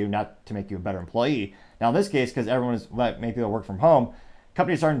micromanage you, not to make you a better employee. Now in this case, because everyone is making people work from home,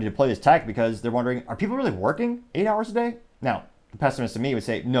 companies are starting to deploy this tech because they're wondering, are people really working 8 hours a day? Now, the pessimist in me would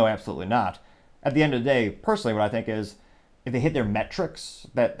say, no, absolutely not. At the end of the day, personally, what I think is if they hit their metrics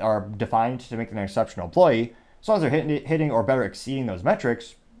that are defined to make them an exceptional employee, as long as they're hitting or better exceeding those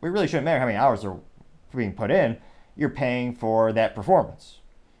metrics, it really shouldn't matter how many hours are being put in. You're paying for that performance.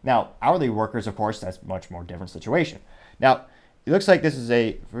 Now, hourly workers, of course, that's a much more different situation. Now, it looks like this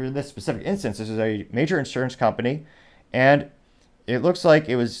is for this specific instance, this is a major insurance company, and it looks like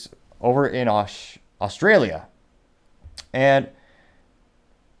it was over in Australia. And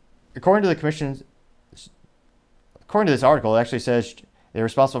according to the commission, according to this article, it actually says they're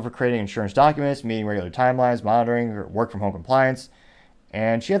responsible for creating insurance documents, meeting regular timelines, monitoring work from home compliance.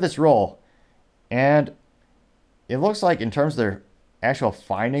 And she had this role. And it looks like in terms of their actual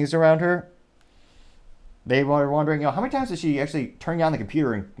findings around her, they were wondering, how many times is she actually turning on the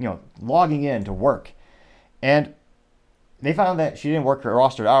computer and, logging in to work? And they found that she didn't work her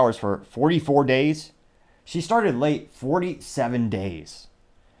rostered hours for 44 days. She started late 47 days.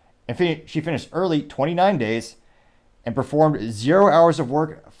 And she finished early 29 days and performed 0 hours of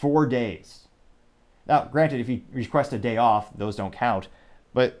work 4 days. Now, granted, if you request a day off, those don't count.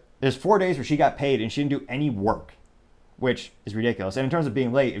 But there's 4 days where she got paid and she didn't do any work, which is ridiculous. And in terms of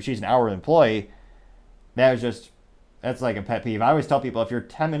being late, if she's an hourly employee, that's like a pet peeve. I always tell people, if you're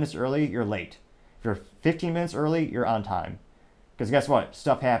 10 minutes early, you're late. If you're 15 minutes early, you're on time. Because guess what?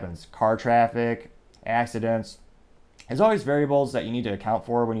 Stuff happens. Car traffic, accidents. There's always variables that you need to account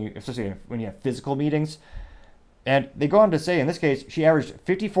for especially when you have physical meetings. And they go on to say, in this case, she averaged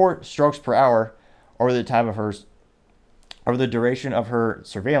 54 strokes per hour over the duration of her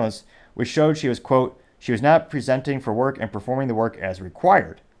surveillance, which showed she was, quote, she was not presenting for work and performing the work as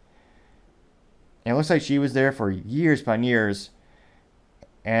required. And it looks like she was there for years upon years.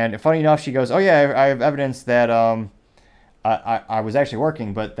 And funny enough, she goes, oh yeah, I have evidence that I was actually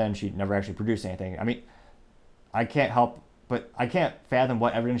working, but then she never actually produced anything. I mean, I can't fathom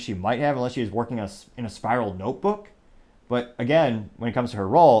what evidence she might have unless she was working in a spiral notebook. But again, when it comes to her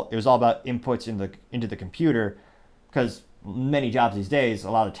role, it was all about inputs into the computer, because many jobs these days, a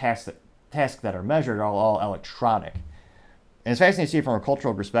lot of tasks that are measured are all electronic. And it's fascinating to see from a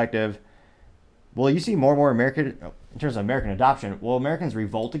cultural perspective. Will you see more and more in terms of American adoption, will Americans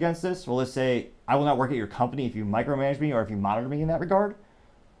revolt against this? Will they say, I will not work at your company if you micromanage me or if you monitor me in that regard?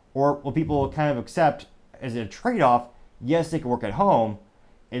 Or will people kind of accept, as a trade-off, yes, they can work at home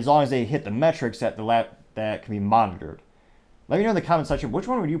as long as they hit the metrics that that can be monitored? Let me know in the comment section, which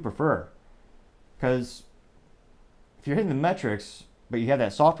one would you prefer? Because if you're hitting the metrics, but you have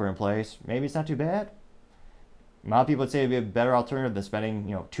that software in place, maybe it's not too bad. A lot of people would say it'd be a better alternative than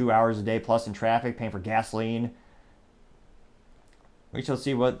spending, 2 hours a day plus in traffic, paying for gasoline. We shall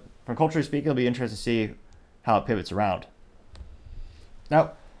see from culturally speaking, it'll be interesting to see how it pivots around.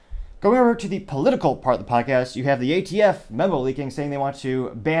 Now, going over to the political part of the podcast, you have the ATF memo leaking saying they want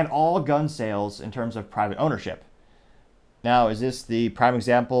to ban all gun sales in terms of private ownership. Now, is this the prime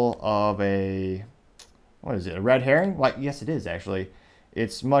example of a red herring? Well, yes, it is, actually.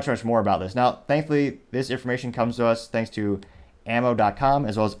 It's much, much more about this. Now, thankfully, this information comes to us thanks to ammo.com,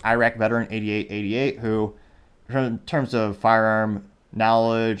 as well as Iraq Veteran 8888, who, in terms of firearm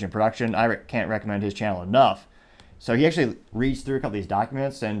knowledge and production, I can't recommend his channel enough. So he actually reads through a couple of these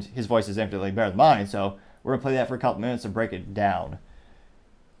documents, and his voice is infinitely better than mine, so we're going to play that for a couple minutes and break it down.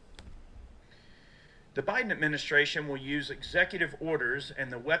 The Biden administration will use executive orders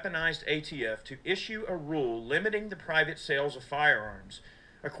and the weaponized ATF to issue a rule limiting the private sales of firearms.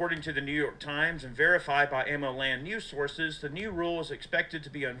 According to the New York Times and verified by AmmoLand news sources, the new rule is expected to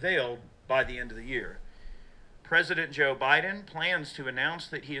be unveiled by the end of the year. President Joe Biden plans to announce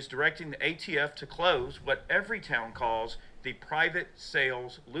that he is directing the ATF to close what Everytown calls the private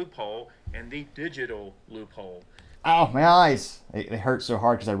sales loophole and the digital loophole. Oh, my eyes. They hurt so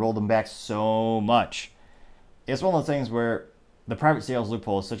hard because I rolled them back so much. It's one of those things where the private sales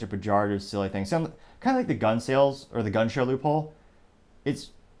loophole is such a pejorative, silly thing. Kind of like the gun sales or the gun show loophole.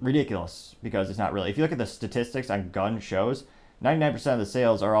 It's ridiculous because it's not really. If you look at the statistics on gun shows, 99% of the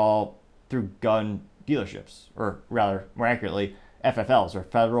sales are all through gun dealerships, or rather, more accurately, FFLs, or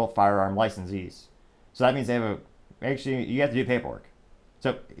Federal Firearm Licensees. So that means you have to do paperwork.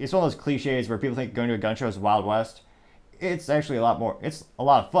 So it's one of those cliches where people think going to a gun show is Wild West. It's actually it's a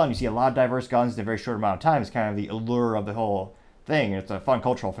lot of fun. You see a lot of diverse guns in a very short amount of time. It's kind of the allure of the whole thing. It's a fun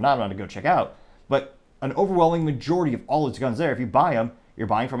cultural phenomenon to go check out. But an overwhelming majority of all those guns there, if you buy them, you're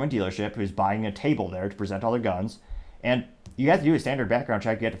buying from a dealership who's buying a table there to present all their guns. And you have to do a standard background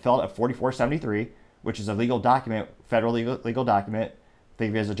check. You have to fill out a 4473, which is a legal document, federal legal document.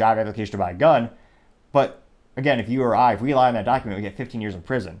 Think of it as a job application to buy a gun. But again, if you or I, if we lie on that document, we get 15 years in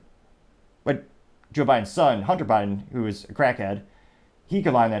prison. But Joe Biden's son, Hunter Biden, who is a crackhead, he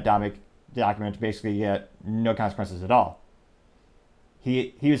could lie on that document to basically get no consequences at all.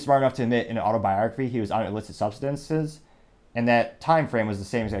 He was smart enough to admit in an autobiography he was on illicit substances, and that time frame was the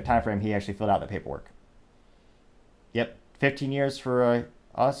same exact time frame he actually filled out the paperwork. Yep, 15 years for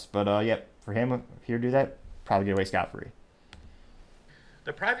us, but yep, for him, if he would do that, probably get away scot-free.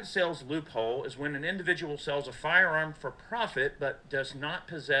 The private sales loophole is when an individual sells a firearm for profit but does not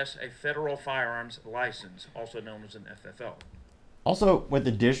possess a federal firearms license, also known as an FFL. Also, with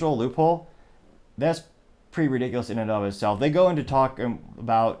the digital loophole, that's pretty ridiculous in and of itself. They go into talk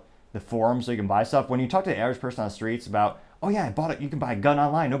about the forums so you can buy stuff. When you talk to the average person on the streets about, oh yeah, I bought it, you can buy a gun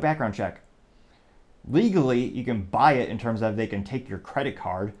online, no background check. Legally, you can buy it in terms of they can take your credit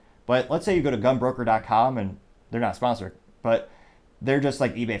card. But let's say you go to gunbroker.com, and they're not sponsored, but they're just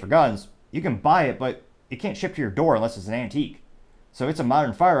like eBay for guns. You can buy it, but it can't ship to your door unless it's an antique. So it's a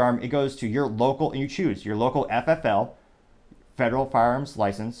modern firearm. It goes to your local, and you choose your local FFL, Federal Firearms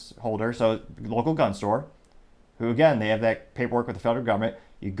License holder, so local gun store, who again, they have that paperwork with the federal government.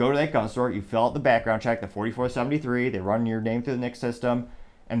 You go to that gun store, you fill out the background check, the 4473, they run your name through the NICS system,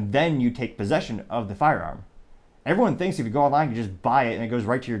 and then you take possession of the firearm. Everyone thinks if you go online, you just buy it and it goes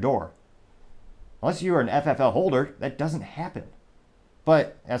right to your door. Unless you are an FFL holder, that doesn't happen.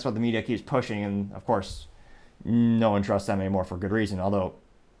 But that's what the media keeps pushing, and of course, no one trusts them anymore for good reason, although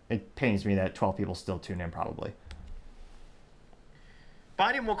it pains me that 12 people still tune in probably.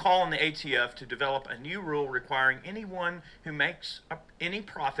 Biden will call on the ATF to develop a new rule requiring anyone who makes any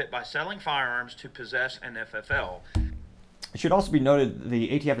profit by selling firearms to possess an FFL. It should also be noted the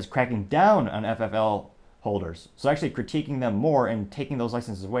ATF is cracking down on FFL holders, so actually critiquing them more and taking those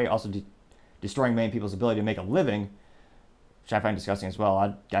licenses away, also destroying many people's ability to make a living, which I find disgusting as well.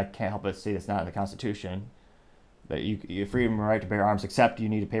 I can't help but say it's not in the Constitution. That you freedom and right to bear arms, except you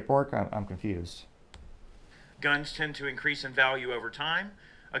need a paperwork. I'm confused. Guns tend to increase in value over time.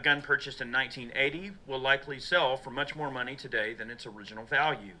 A gun purchased in 1980 will likely sell for much more money today than its original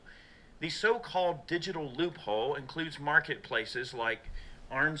value. The so-called digital loophole includes marketplaces like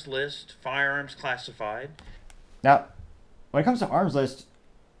Arms List, Firearms Classified. Now, when it comes to Arms List,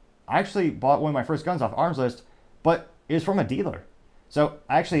 I actually bought one of my first guns off Arms List, but it was from a dealer. So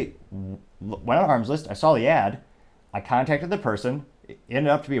I actually went on Arms List, I saw the ad, I contacted the person, it ended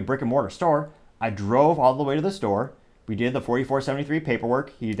up to be a brick and mortar store. I drove all the way to the store. We did the 4473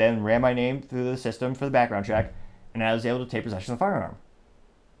 paperwork. He then ran my name through the system for the background check, and I was able to take possession of the firearm.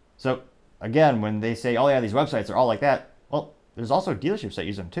 So, again, when they say, oh yeah, these websites are all like that, well, there's also dealerships that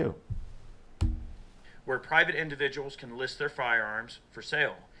use them too. Where private individuals can list their firearms for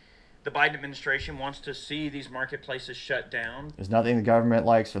sale. The Biden administration wants to see these marketplaces shut down. There's nothing the government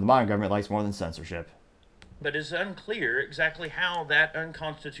likes, or the modern government likes, more than censorship. But it's unclear exactly how that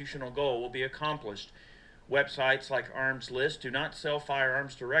unconstitutional goal will be accomplished. Websites like Arms List do not sell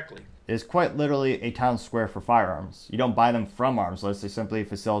firearms directly. It is quite literally a town square for firearms. You don't buy them from Arms List, they simply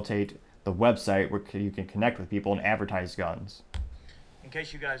facilitate the website where you can connect with people and advertise guns. In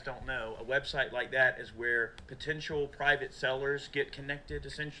case you guys don't know, a website like that is where potential private sellers get connected,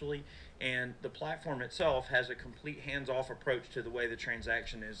 essentially, and the platform itself has a complete hands-off approach to the way the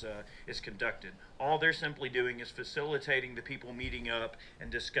transaction is conducted. All they're simply doing is facilitating the people meeting up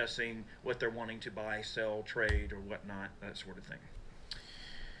and discussing what they're wanting to buy, sell, trade, or whatnot, that sort of thing.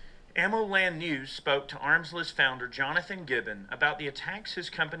 Ammo Land News spoke to Arms List founder Jonathan Gibbon about the attacks his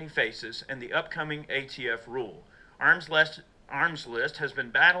company faces and the upcoming ATF rule. Arms List has been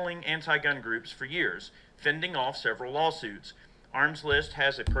battling anti-gun groups for years, fending off several lawsuits. Arms List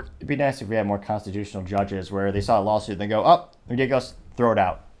has a It'd be nice if we had more constitutional judges where they saw a lawsuit and they go, oh, ridiculous, throw it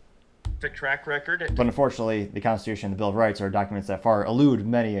out. perfect track record. But unfortunately, the Constitution and the Bill of Rights are documents that far elude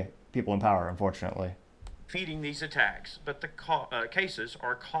many people in power, unfortunately. Feeding these attacks, but the cases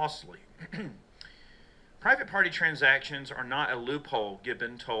are costly. Private party transactions are not a loophole,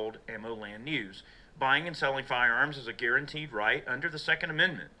 Gibbon told Ammo Land News. Buying and selling firearms is a guaranteed right under the Second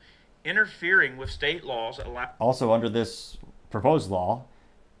Amendment. Interfering with state laws Also, under this proposed law,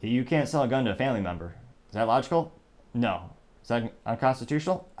 you can't sell a gun to a family member. Is that logical? No. Is that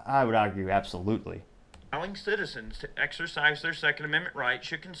unconstitutional? I would argue absolutely. allowing citizens to exercise their Second Amendment right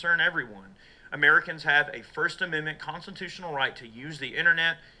should concern everyone. Americans have a First Amendment constitutional right to use the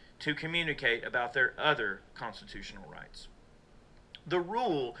internet to communicate about their other constitutional rights. The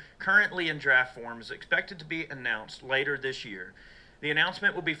rule, currently in draft form, is expected to be announced later this year. The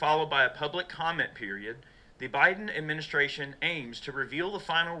announcement will be followed by a public comment period. The Biden administration aims to reveal the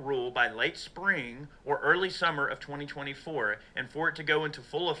final rule by late spring or early summer of 2024, and for it to go into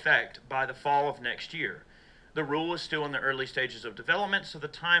full effect by the fall of next year. The rule is still in the early stages of development, so the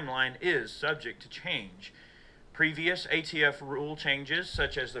timeline is subject to change. Previous ATF rule changes,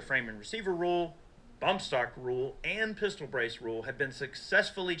 such as the frame and receiver rule, bump stock rule, and pistol brace rule, have been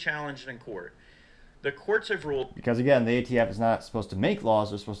successfully challenged in court. The courts have ruled... Because again, the ATF is not supposed to make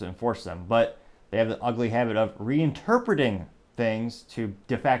laws, they're supposed to enforce them, but they have the ugly habit of reinterpreting things to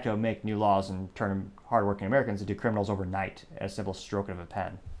de facto make new laws and turn hardworking Americans into criminals overnight at a simple stroke of a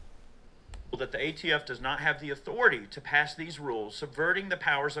pen. That the ATF does not have the authority to pass these rules, subverting the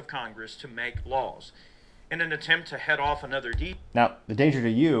powers of Congress to make laws. In an attempt to head off another Now, the danger to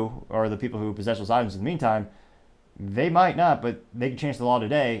you, or the people who possess those items in the meantime, they might not, but they can change the law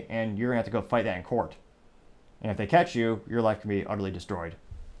today, and you're going to have to go fight that in court. And if they catch you, your life can be utterly destroyed.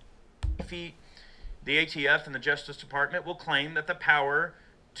 defeat The ATF and the Justice Department will claim that the power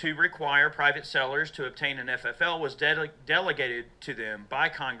to require private sellers to obtain an FFL was delegated to them by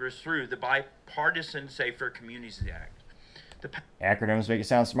Congress through the Bipartisan Safer Communities Act. The Acronyms make it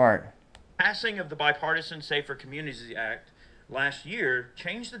sound smart. passing of the Bipartisan Safer Communities Act last year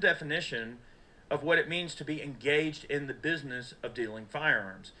changed the definition of what it means to be engaged in the business of dealing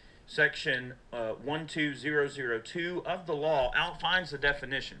firearms. Section 12002 of the law outlines the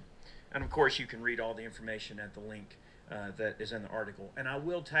definition. And of course, you can read all the information at the link that is in the article. And I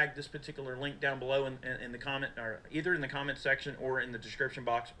will tag this particular link down below in the comment, or either in the comment section or in the description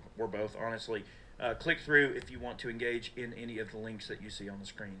box, or both, honestly. Click through if you want to engage in any of the links that you see on the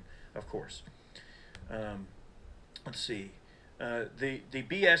screen, of course. Let's see. The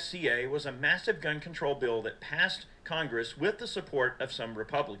BSCA was a massive gun control bill that passed Congress with the support of some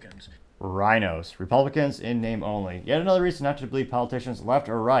Republicans. Rhinos. Republicans in name only. Yet another reason not to believe politicians, left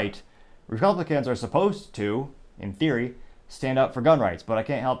or right. Republicans are supposed to, in theory, stand up for gun rights, but I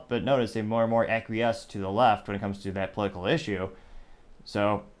can't help but notice they more and more acquiesce to the left when it comes to that political issue.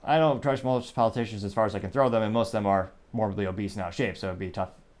 So I don't trust most politicians as far as I can throw them, and most of them are morbidly obese and out of shape, so it'd be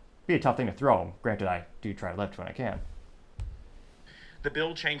a tough thing to throw them. Granted, I do try to lift when I can. The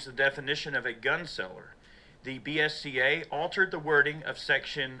bill changed the definition of a gun seller. The BSCA altered the wording of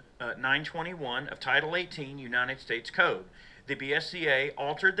Section 921 of Title 18 United States Code. The BSCA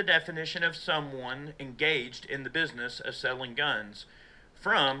altered the definition of someone engaged in the business of selling guns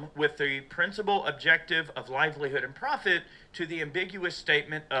from with the principal objective of livelihood and profit to the ambiguous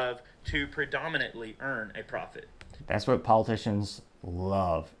statement of to predominantly earn a profit. That's what politicians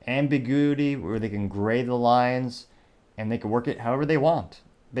love. Ambiguity, where they can gray the lines and they can work it however they want.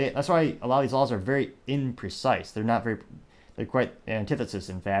 That's why a lot of these laws are very imprecise. They're quite antithesis,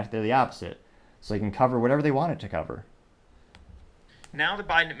 in fact. They're the opposite. So they can cover whatever they want it to cover. Now the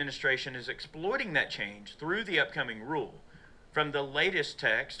Biden administration is exploiting that change through the upcoming rule. From the latest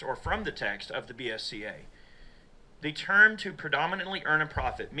text, or from the text of the BSCA, the term to predominantly earn a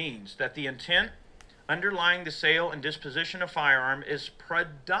profit means that the intent underlying the sale and disposition of firearm is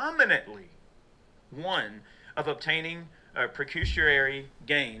predominantly one of obtaining a pecuniary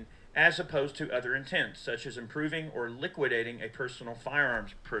gain as opposed to other intents, such as improving or liquidating a personal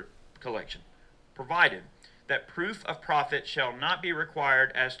firearms collection, provided that proof of profit shall not be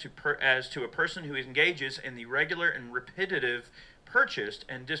required as to a person who engages in the regular and repetitive purchase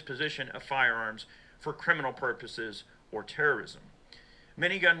and disposition of firearms for criminal purposes or terrorism.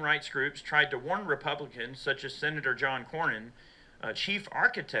 Many gun rights groups tried to warn Republicans, such as Senator John Cornyn, chief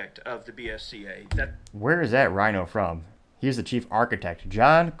architect of the BSCA, that... Where is that rhino from? He's the chief architect,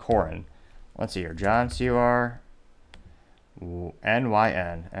 John Cornyn. Let's see here. John, C-O-R-N-Y-N.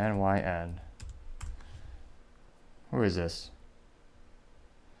 N-Y-N. Who is this?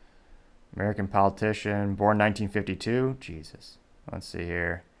 American politician, born 1952. Jesus. Let's see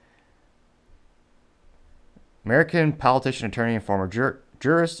here. American politician, attorney, and former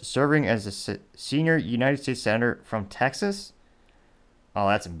jurist serving as a senior United States senator from Texas. Oh,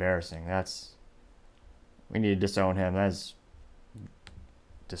 that's embarrassing. We need to disown him. That's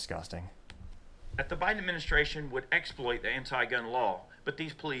disgusting. That the Biden administration would exploit the anti-gun law, but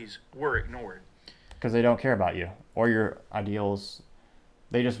these pleas were ignored. Because they don't care about you or your ideals.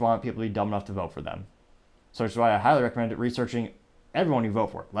 They just want people to be dumb enough to vote for them. So that's why I highly recommend researching everyone you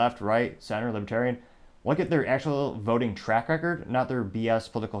vote for. Left, right, center, libertarian. Look at their actual voting track record, not their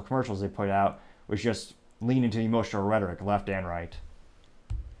BS political commercials they put out, which just lean into emotional rhetoric, left and right.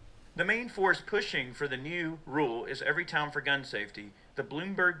 The main force pushing for the new rule is Everytown for Gun Safety, the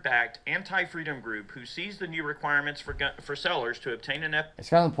Bloomberg-backed anti-freedom group who sees the new requirements for sellers to obtain an It's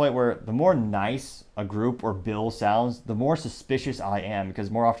kind of the point where the more nice a group or bill sounds, the more suspicious I am,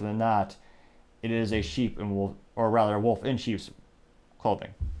 because more often than not, it is a sheep in wolf, or rather a wolf in sheep's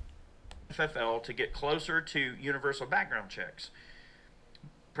clothing. FFL to get closer to universal background checks.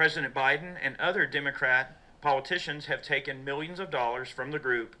 President Biden and other Democrat politicians have taken millions of dollars from the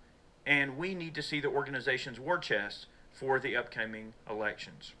group, and we need to see the organization's war chest for the upcoming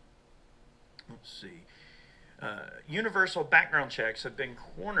elections. Let's see. Universal background checks have been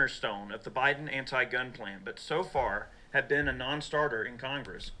cornerstone of the Biden anti-gun plan, but so far have been a non-starter in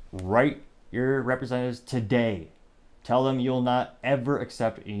Congress. Write your representatives today. Tell them you'll not ever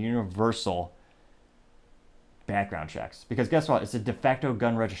accept a universal background checks. Because guess what? It's a de facto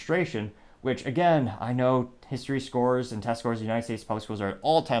gun registration, which, again, I know history scores and test scores in the United States public schools are at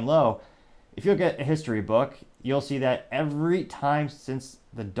all-time low. If you look at a history book, you'll see that every time since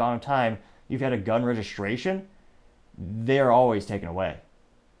the dawn of time you've had a gun registration, they're always taken away.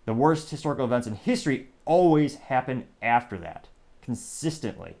 The worst historical events in history always happen after that,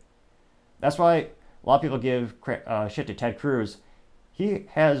 consistently. That's why a lot of people give shit to Ted Cruz. He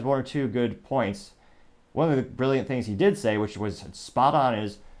has one or two good points. One of the brilliant things he did say, which was spot on,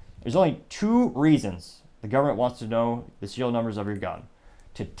 is there's only two reasons the government wants to know the serial numbers of your gun: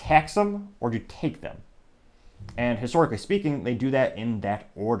 to tax them or to take them. And historically speaking, they do that in that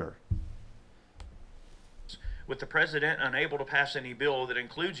order. With the president unable to pass any bill that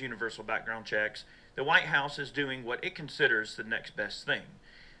includes universal background checks, the White House is doing what it considers the next best thing.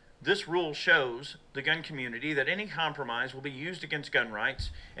 This rule shows the gun community that any compromise will be used against gun rights,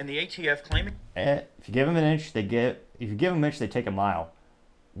 and the ATF claiming... If you give them an inch, they get. If you give them an inch, they take a mile.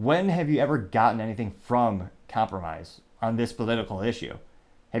 When have you ever gotten anything from compromise on this political issue?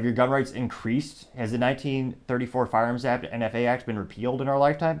 Have your gun rights increased? Has the 1934 Firearms Act, NFA Act, been repealed in our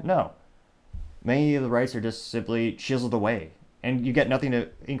lifetime? No. Many of the rights are just simply chiseled away, and you get nothing to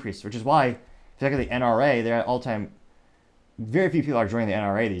increase, which is why, if you look at the NRA, they're at all-time... Very few people are joining the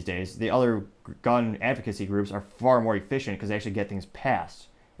NRA these days. The other gun advocacy groups are far more efficient because they actually get things passed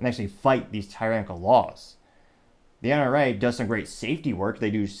and actually fight these tyrannical laws. The NRA does some great safety work.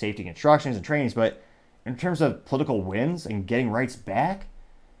 They do safety instructions and trainings, but in terms of political wins and getting rights back,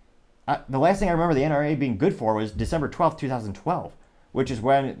 the last thing I remember the NRA being good for was December 12th, 2012, which is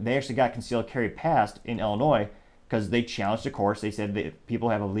when they actually got concealed carry passed in Illinois because they challenged the courts. They said that people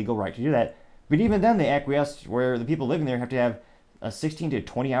have a legal right to do that. But even then, they acquiesced where the people living there have to have a 16 to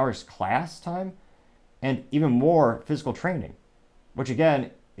 20 hours class time and even more physical training, which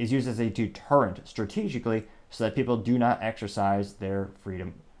again is used as a deterrent strategically so that people do not exercise their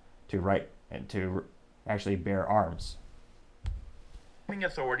freedom to right and to actually bear arms.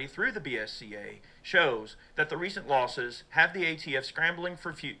 Authority through the BSCA shows that the recent losses have the ATF scrambling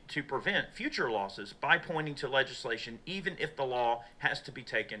to prevent future losses by pointing to legislation, even if the law has to be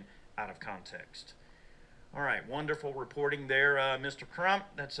taken out of context. All right, wonderful reporting there, Mr. Crump.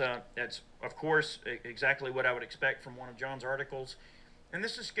 That's of course exactly what I would expect from one of John's articles. And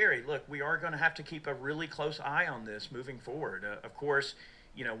this is scary. Look, we are going to have to keep a really close eye on this moving forward. Of course,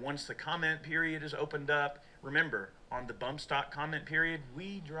 you know, once the comment period is opened up, remember, on the bump stock comment period,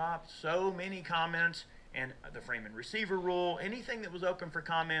 we dropped so many comments, and the frame and receiver rule, anything that was open for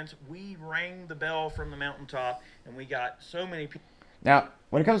comments, we rang the bell from the mountaintop, and we got so many people. Now,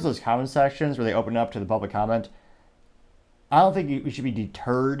 when it comes to those comment sections where they open up to the public comment, I don't think we should be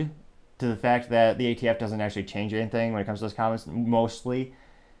deterred to the fact that the ATF doesn't actually change anything when it comes to those comments. Mostly,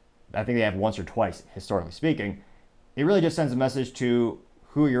 I think they have once or twice, historically speaking. It really just sends a message to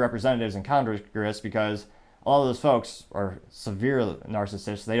who are your representatives in Congress, because a lot of those folks are severe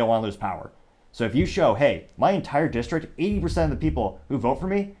narcissists. They don't want to lose power. So if you show, hey, my entire district, 80% of the people who vote for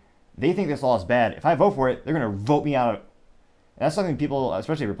me, they think this law is bad. If I vote for it, they're going to vote me out. And that's something people,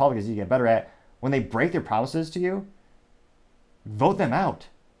 especially Republicans, need to get better at. When they break their promises to you, vote them out.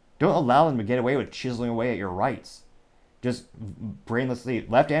 Don't allow them to get away with chiseling away at your rights. Just brainlessly,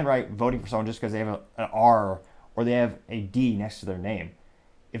 left and right, voting for someone just because they have an R or they have a D next to their name.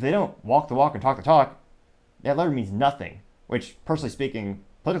 If they don't walk the walk and talk the talk, that letter means nothing. Which, personally speaking,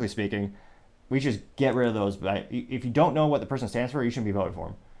 politically speaking, we should just get rid of those. But if you don't know what the person stands for, you shouldn't be voting for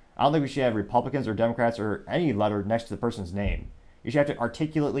them. I don't think we should have Republicans or Democrats or any letter next to the person's name. You should have to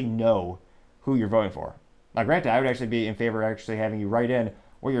articulately know who you're voting for. Now, granted, I would actually be in favor of actually having you write in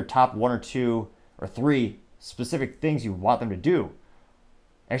what your top 1 or 2 or 3 specific things you want them to do.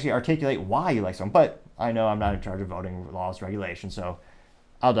 Actually articulate why you like someone. But I know I'm not in charge of voting laws, regulations, so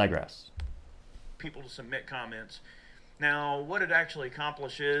I'll digress. People to submit comments. Now, what it actually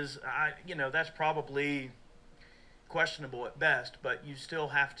accomplishes, that's probably questionable at best, but you still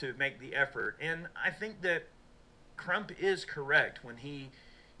have to make the effort. And I think that Crump is correct when he,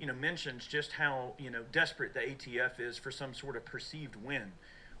 mentions just how, desperate the ATF is for some sort of perceived win.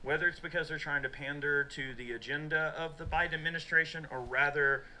 Whether it's because they're trying to pander to the agenda of the Biden administration, or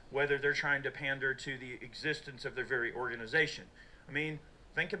rather, whether they're trying to pander to the existence of their very organization. I mean,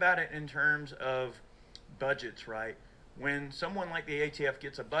 think about it in terms of budgets, right? When someone like the ATF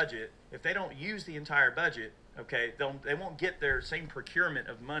gets a budget, if they don't use the entire budget, okay, they won't get their same procurement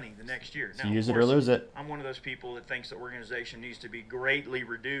of money the next year. So now, use it or lose it. I'm one of those people that thinks the organization needs to be greatly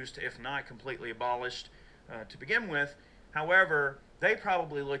reduced, if not completely abolished, to begin with. However, they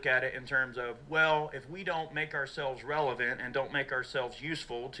probably look at it in terms of, well, if we don't make ourselves relevant and don't make ourselves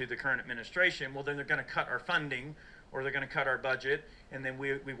useful to the current administration, well, then they're going to cut our funding, or they're going to cut our budget, and then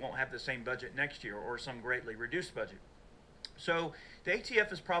we won't have the same budget next year, or some greatly reduced budget. So the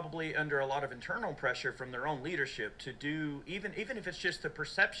ATF is probably under a lot of internal pressure from their own leadership to do, even if it's just the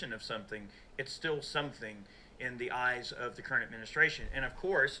perception of something, it's still something in the eyes of the current administration. And of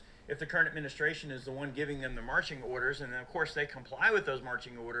course, if the current administration is the one giving them the marching orders, and then of course they comply with those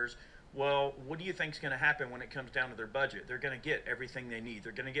marching orders, Well, what do you think is going to happen when it comes down to their budget? They're going to get everything they need.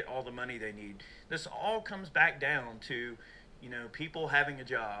 They're going to get all the money they need. This all comes back down to, people having a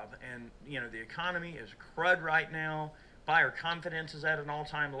job. And, the economy is crud right now. Buyer confidence is at an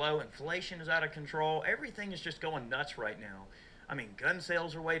all-time low. Inflation is out of control. Everything is just going nuts right now. I mean, gun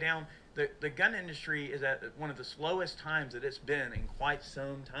sales are way down. The gun industry is at one of the slowest times that it's been in quite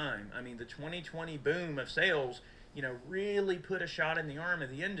some time. I mean, the 2020 boom of sales, really put a shot in the arm of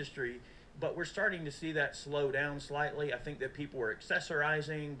the industry, but we're starting to see that slow down slightly. I think that people are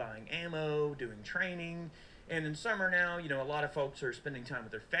accessorizing, buying ammo, doing training, and in summer now, a lot of folks are spending time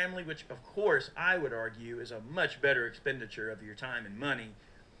with their family, which of course I would argue is a much better expenditure of your time and money,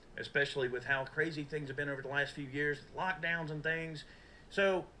 especially with how crazy things have been over the last few years, lockdowns and things.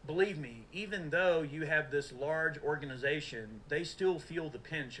 So believe me, even though you have this large organization, they still feel the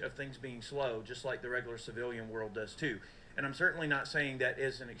pinch of things being slow, just like the regular civilian world does too. And I'm certainly not saying that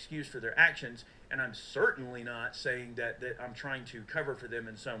is an excuse for their actions, and I'm certainly not saying that I'm trying to cover for them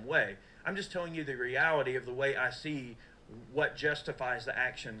in some way. I'm just telling you the reality of the way I see what justifies the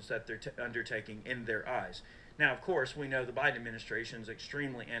actions that they're undertaking in their eyes. Now, of course, we know the Biden administration is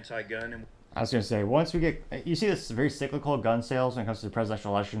extremely anti-gun, and I was going to say, once we get, you see this very cyclical gun sales when it comes to the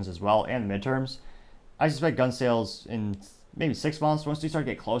presidential elections as well, and the midterms. I suspect gun sales in maybe 6 months, once we start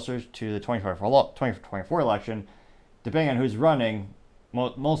to get closer to the 2024 election, depending on who's running,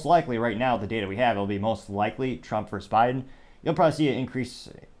 most likely right now, the data we have, it'll be most likely Trump versus Biden. You'll probably see an increase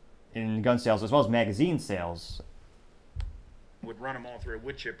in gun sales as well as magazine sales. Would run them all through a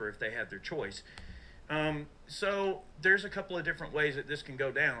wood chipper if they had their choice. So there's a couple of different ways that this can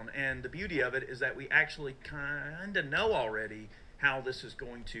go down, and the beauty of it is that we actually kind of know already how this is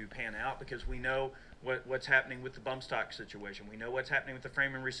going to pan out, because we know what's happening with the bump stock situation. We know what's happening with the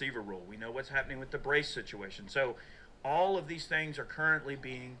frame and receiver rule. We know what's happening with the brace situation. So all of these things are currently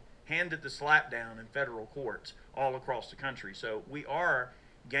being handed the slap down in federal courts all across the country. So we are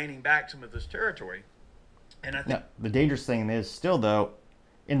gaining back some of this territory. And I think now, the dangerous thing is still, though,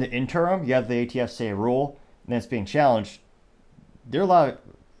 in the interim, you have the ATF say a rule, and then it's being challenged. There are a lot of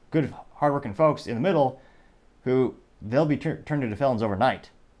good, hardworking folks in the middle who they'll be turned into felons overnight.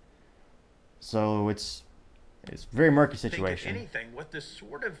 So it's a very murky situation. I think if anything, what this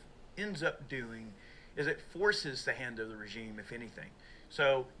sort of ends up doing is it forces the hand of the regime, if anything.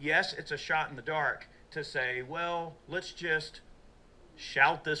 So yes, it's a shot in the dark to say, well, let's just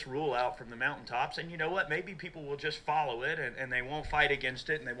shout this rule out from the mountaintops, and you know what, maybe people will just follow it, and they won't fight against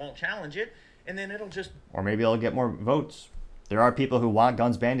it, and they won't challenge it, and then it'll just... Or maybe they'll get more votes. There are people who want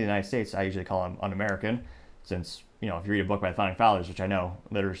guns banned in the United States. I usually call them un-American, since, if you read a book by the Founding Fathers, which I know,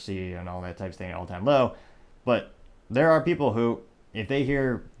 literacy and all that type of thing all-time low, but there are people who, if they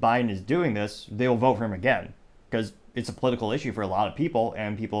hear Biden is doing this, they will vote for him again, because it's a political issue for a lot of people,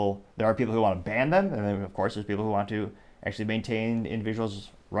 and there are people who want to ban them, and then, of course, there's people who want to actually maintain individuals'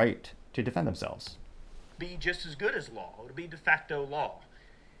 right to defend themselves. Be just as good as law. It'll be de facto law.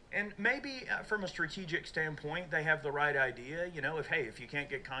 And maybe from a strategic standpoint, they have the right idea. If you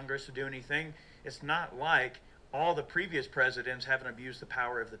can't get Congress to do anything, it's not like all the previous presidents haven't abused the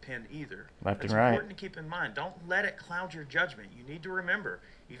power of the pen either. Left It's and right. important to keep in mind. Don't let it cloud your judgment. You need to remember,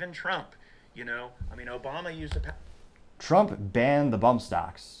 even Trump, Obama used the power. Trump banned the bump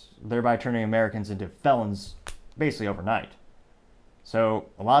stocks, thereby turning Americans into felons basically overnight. So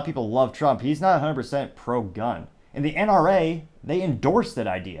a lot of people love Trump. He's not 100% pro-gun. And the NRA, they endorsed that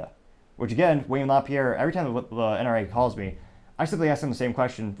idea. Which again, Wayne LaPierre, every time the NRA calls me, I simply ask them the same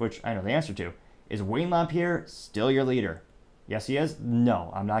question, which I know the answer to. Is Wayne LaPierre still your leader? Yes, he is.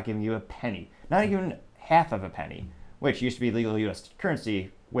 No, I'm not giving you a penny. Not even half of a penny, which used to be legal U.S.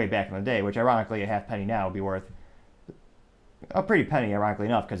 currency way back in the day, which ironically a half penny now would be worth a pretty penny, ironically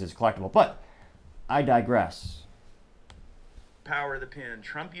enough, because it's collectible. But I digress. Power of the pen.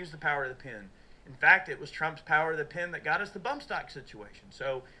 Trump used the power of the pen. In fact, it was Trump's power of the pen that got us the bump stock situation.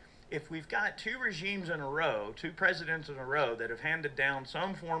 So if we've got two regimes in a row, two presidents in a row that have handed down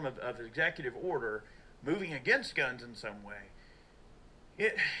some form of executive order moving against guns in some way,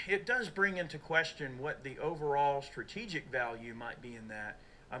 it does bring into question what the overall strategic value might be in that.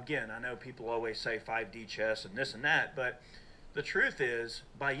 Again, I know people always say 5D chess and this and that, but the truth is,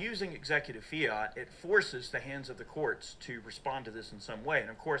 by using executive fiat, it forces the hands of the courts to respond to this in some way. And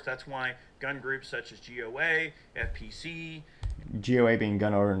of course, that's why gun groups such as GOA, FPC... GOA being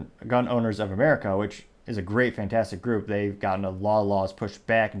Gun Owners of America, which is a great, fantastic group. They've gotten laws pushed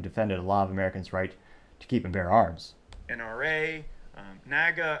back and defended a lot of Americans' right to keep and bear arms. NRA,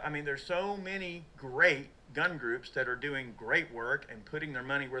 NAGA, there's so many great gun groups that are doing great work and putting their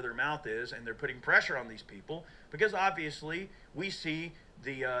money where their mouth is, and they're putting pressure on these people because obviously we see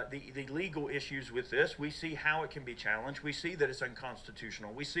the legal issues with this. We see how it can be challenged. We see that it's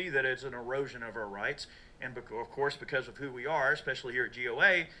unconstitutional. We see that it's an erosion of our rights. And of course, because of who we are, especially here at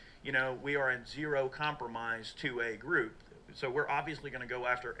GOA, you know, we are in zero compromise 2A group. So we're obviously going to go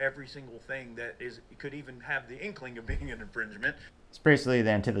after every single thing that could even have the inkling of being an infringement. It's basically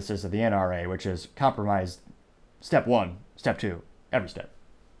the antithesis of the NRA, which is compromise step 1, step 2, every step.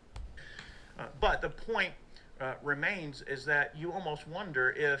 But the point remains is that you almost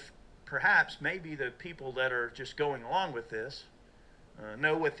wonder if perhaps maybe the people that are just going along with this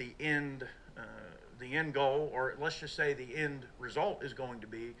know what the end goal, or let's just say the end result, is going to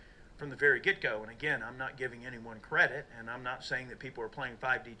be from the very get-go. And again, I'm not giving anyone credit, and I'm not saying that people are playing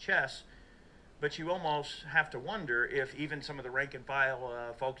 5D chess, but you almost have to wonder if even some of the rank and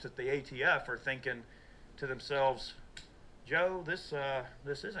file folks at the ATF are thinking to themselves, Joe, this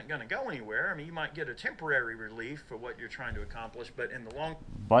isn't going to go anywhere. I mean, you might get a temporary relief for what you're trying to accomplish, but in the long...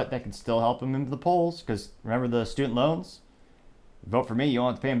 But that can still help them into the polls, because remember the student loans? Vote for me, you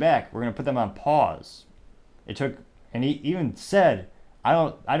won't have to pay them back. We're going to put them on pause. It took, and he even said, I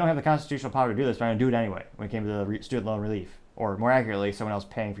don't have the constitutional power to do this, but I'm going to do it anyway when it came to the student loan relief, or more accurately, someone else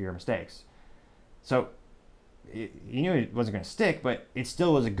paying for your mistakes. So he knew it wasn't going to stick, but it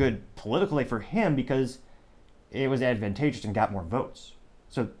still was a good politically for him because it was advantageous and got more votes.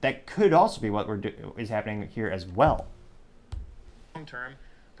 So that could also be what is happening here as well. Long term,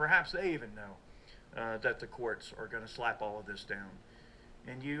 perhaps they even know that the courts are going to slap all of this down.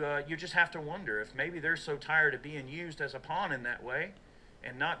 And you just have to wonder if maybe they're so tired of being used as a pawn in that way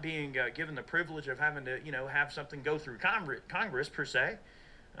and not being given the privilege of having to, you know, have something go through Congress per se.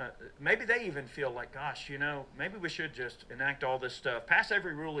 Maybe they even feel like, gosh, you know, maybe we should just enact all this stuff, pass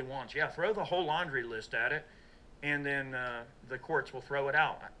every rule he wants. Yeah, throw the whole laundry list at it, and then the courts will throw it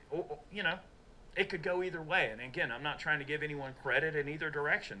out. You know, it could go either way. And again, I'm not trying to give anyone credit in either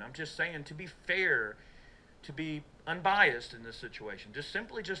direction. I'm just saying, to be fair, to be unbiased in this situation, just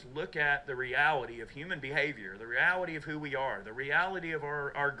simply look at the reality of human behavior, the reality of who we are, the reality of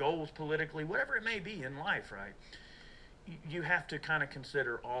our goals politically, whatever it may be in life, right? You have to kind of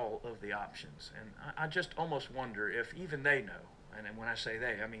consider all of the options. And I just almost wonder if even they know, and when I say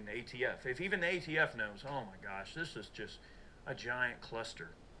they, I mean the ATF, if even the ATF knows, oh my gosh, this is just a giant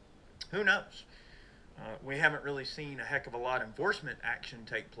cluster. Who knows? We haven't really seen a heck of a lot of enforcement action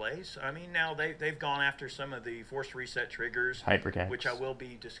take place. I mean, now they've gone after some of the forced reset triggers, which I will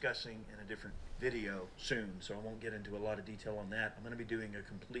be discussing in a different video soon, so I won't get into a lot of detail on that. I'm going to be doing a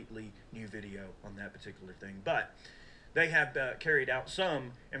completely new video on that particular thing. But they have carried out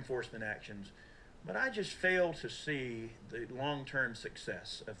some enforcement actions, but I just fail to see the long-term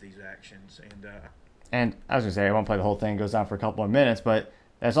success of these actions. And I was going to say, I won't play the whole thing. It goes on for a couple more minutes, but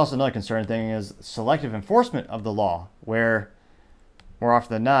that's also another concerning thing is selective enforcement of the law, where more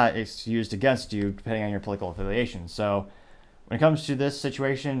often than not, it's used against you depending on your political affiliation. So when it comes to this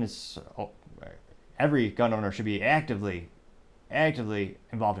situation, every gun owner should be actively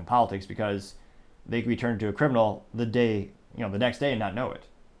involved in politics, because they could be turned into a criminal the next day and not know it.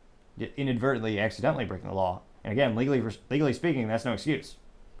 Inadvertently, accidentally breaking the law. And again, legally speaking, that's no excuse.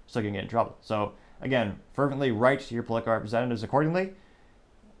 Still gonna get in trouble. So again, fervently write to your political representatives accordingly,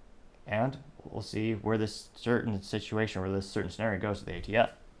 and we'll see where this certain situation, where this certain scenario goes to the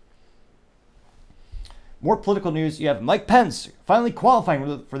ATF. More political news. You have Mike Pence finally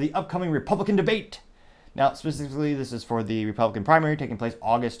qualifying for the upcoming Republican debate. Now, specifically, this is for the Republican primary taking place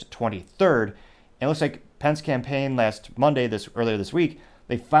August 23rd. It looks like Pence campaign last Monday, earlier this week,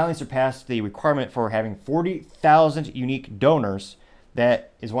 they finally surpassed the requirement for having 40,000 unique donors.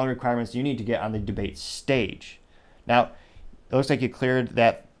 That is one of the requirements you need to get on the debate stage. Now, it looks like you cleared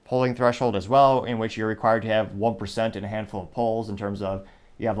that polling threshold as well, in which you're required to have 1% in a handful of polls, in terms of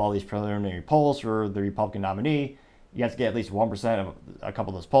you have all these preliminary polls for the Republican nominee. You have to get at least 1% of a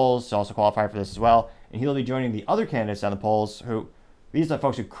couple of those polls to also qualify for this as well. And he'll be joining the other candidates on the polls these are the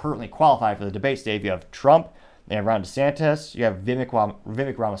folks who currently qualify for the debate stage. You have Trump, you have Ron DeSantis, you have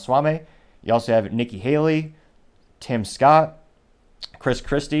Vivek Ramaswamy, you also have Nikki Haley, Tim Scott, Chris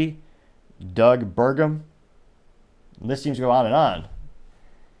Christie, Doug Burgum. The list seems to go on and on.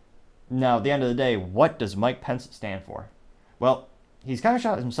 Now, at the end of the day, what does Mike Pence stand for? Well, he's kind of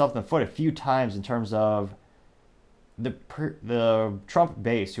shot himself in the foot a few times in terms of the Trump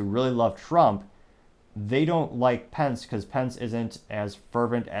base, who really love Trump. They don't like Pence because Pence isn't as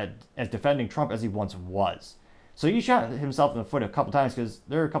fervent as defending Trump as he once was. So he shot himself in the foot a couple times, because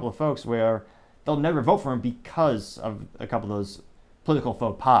there are a couple of folks where they'll never vote for him because of a couple of those political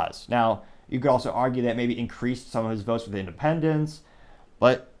faux pas. Now, you could also argue that maybe increased some of his votes with the independents,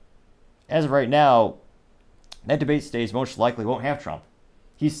 but as of right now, that debate stage most likely won't have Trump.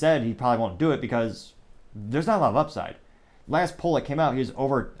 he said he probably won't do it because there's not a lot of upside. Last poll that came out, he was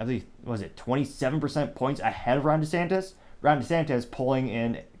over, I believe, was it 27% points ahead of Ron DeSantis? Ron DeSantis polling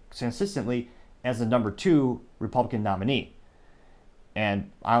in consistently as the number 2 Republican nominee. And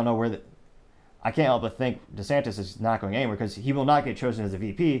I don't know where I can't help but think DeSantis is not going anywhere because he will not get chosen as a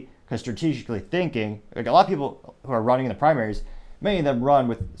VP because strategically thinking, like a lot of people who are running in the primaries, many of them run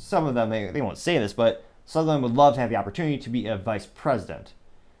with, some of them, they won't say this, but some of them would love to have the opportunity to be a vice president.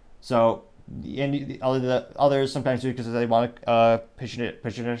 So, and others sometimes do because they want a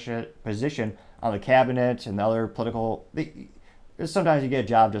position on the cabinet and the other political. Sometimes you get a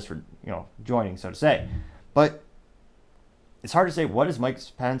job just for joining, so to say. But it's hard to say what is Mike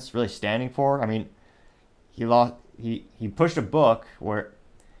Pence really standing for. I mean, he pushed a book where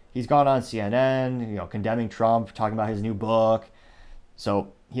he's gone on CNN, condemning Trump, talking about his new book.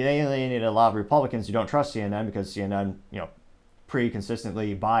 So he alienated a lot of Republicans who don't trust CNN because CNN, pretty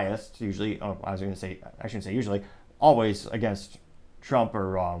consistently biased, usually, I shouldn't say usually, always against Trump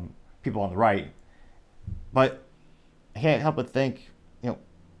or people on the right. But I can't help but think,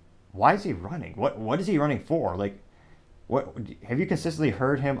 why is he running? What is he running for? Like, what have you consistently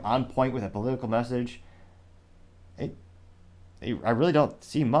heard him on point with a political message? I really don't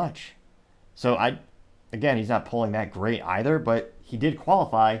see much. So again, he's not polling that great either, but he did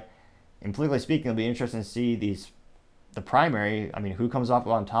qualify. And politically speaking, it'll be interesting to see the primary. I mean, who comes off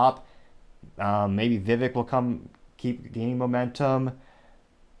on top? Maybe Vivek will keep gaining momentum.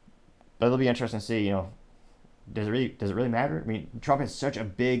 But it'll be interesting to see, does it really matter? I mean, Trump has such a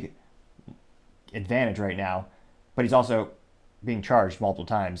big advantage right now, but he's also being charged multiple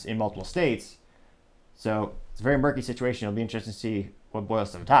times in multiple states. So it's a very murky situation. It'll be interesting to see what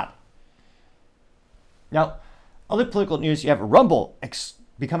boils to the top. Now, other political news, you have Rumble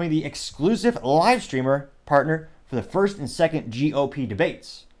becoming the exclusive live streamer partner for the first and second GOP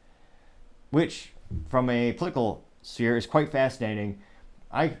debates, which, from a political sphere, is quite fascinating.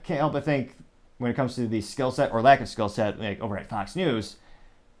 I can't help but think, when it comes to the skill set or lack of skill set, like over at Fox News,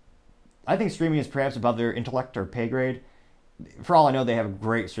 I think streaming is perhaps above their intellect or pay grade. For all I know, they have a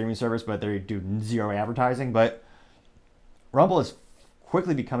great streaming service, but they do zero advertising. But Rumble is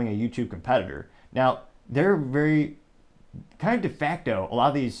quickly becoming a YouTube competitor. Now, they're very kind of de facto, a lot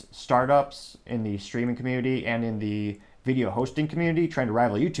of these startups in the streaming community and in the video hosting community trying to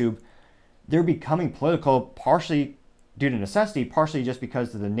rival YouTube, they're becoming political partially due to necessity, partially just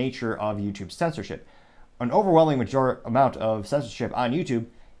because of the nature of YouTube's censorship. An overwhelming amount of censorship on YouTube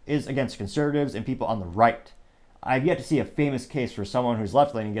is against conservatives and people on the right. I've yet to see a famous case for someone who's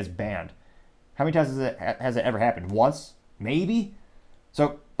left-leaning gets banned. How many times has it ever happened? Once? Maybe?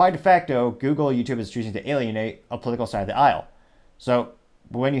 So, by de facto, Google, YouTube is choosing to alienate a political side of the aisle. So,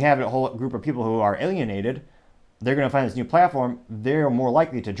 when you have a whole group of people who are alienated, they're going to find this new platform. They're more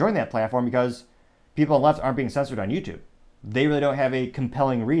likely to join that platform because people on the left aren't being censored on YouTube. They really don't have a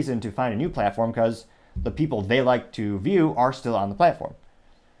compelling reason to find a new platform because the people they like to view are still on the platform.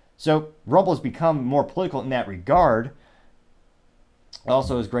 So Rumble has become more political in that regard.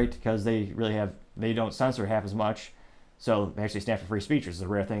 Also is great because they don't censor half as much. So they actually stand for free speech, which is a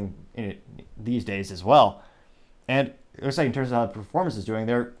rare thing in it these days as well. And it looks like in terms of how the performance is doing,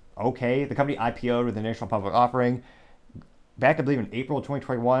 they're okay. The company IPO'd with an initial public offering back, I believe, in April of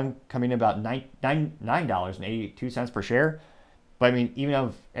 2021, coming in about $9.82 per share. But I mean,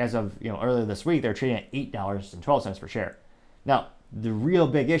 even as of earlier this week, they're trading at $8.12 per share. Now, the real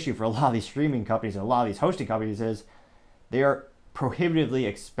big issue for a lot of these streaming companies and a lot of these hosting companies is they are prohibitively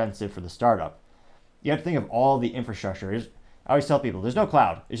expensive for the startup. You have to think of all the infrastructure. I always tell people, there's no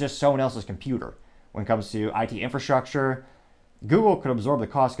cloud. It's just someone else's computer. When it comes to IT infrastructure, Google could absorb the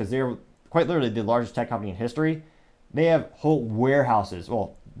cost because they're quite literally the largest tech company in history. They have whole warehouses,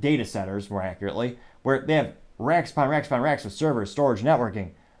 well, data centers more accurately, where they have racks upon racks upon racks of servers, storage, networking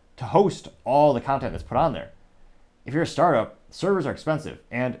to host all the content that's put on there. If you're a startup, servers are expensive.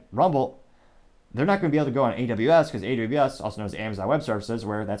 And Rumble, they're not going to be able to go on AWS because AWS, also known as Amazon Web Services,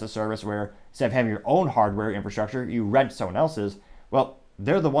 where that's a service where instead of having your own hardware infrastructure, you rent someone else's. Well,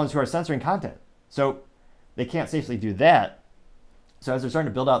 they're the ones who are censoring content. So they can't safely do that. So as they're starting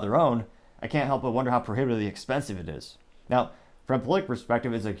to build out their own, I can't help but wonder how prohibitively expensive it is. Now, from a political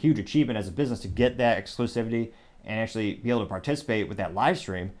perspective, it's a huge achievement as a business to get that exclusivity and actually be able to participate with that live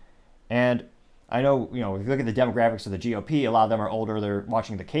stream. And I know, if you look at the demographics of the GOP, a lot of them are older, they're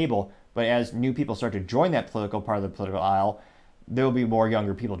watching the cable, but as new people start to join that political part of the political aisle, there will be more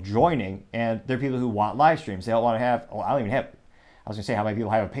younger people joining, and they're people who want live streams. They don't want to have, I was going to say how many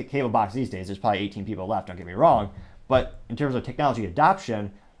people have a cable box these days. There's probably 18 people left, don't get me wrong. But in terms of technology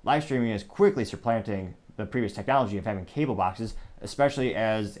adoption, live streaming is quickly supplanting the previous technology of having cable boxes, especially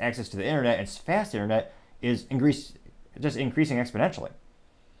as access to the internet and fast internet is just increasing exponentially.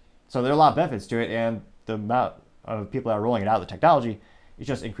 So there are a lot of benefits to it, and the amount of people that are rolling it out, the technology, is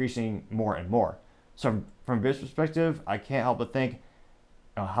just increasing more and more. So from a business perspective, I can't help but think,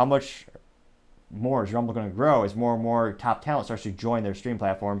 how much more is Rumble going to grow as more and more top talent starts to join their stream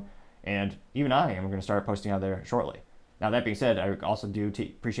platform, and even I am going to start posting out there shortly. Now, that being said, I also do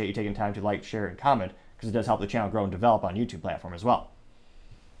appreciate you taking time to like, share, and comment, because it does help the channel grow and develop on YouTube platform as well.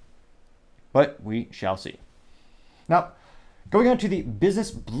 But we shall see. Now, going on to the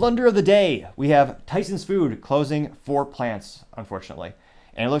business blunder of the day, we have Tyson Foods closing 4 plants, unfortunately.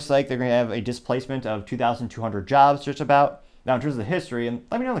 And it looks like they're going to have a displacement of 2,200 jobs, just about. Now, in terms of the history, and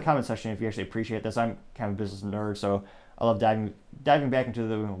let me know in the comment section if you actually appreciate this. I'm kind of a business nerd, so I love diving back into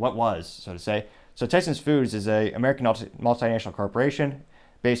the what was, so to say. So Tyson Foods is an American multinational corporation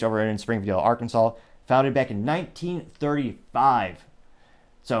based over in Springfield, Arkansas, founded back in 1935.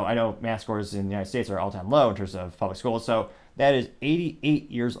 So I know math scores in the United States are all-time low in terms of public schools, so that is 88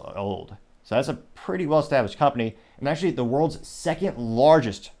 years old. So that's a pretty well-established company, and actually the world's second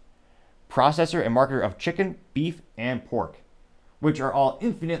largest processor and marketer of chicken, beef, and pork, which are all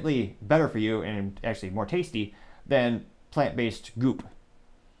infinitely better for you and actually more tasty than plant-based goop.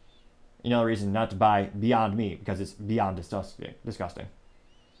 Another reason not to buy Beyond Meat, because it's beyond disgusting.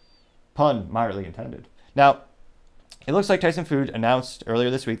 Pun moderately intended. Now, it looks like Tyson Foods announced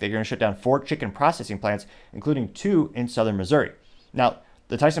earlier this week they're going to shut down 4 chicken processing plants, including 2 in southern Missouri. Now,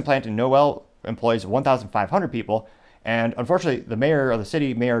 the Tyson plant in Noel employs 1,500 people, and unfortunately, the mayor of the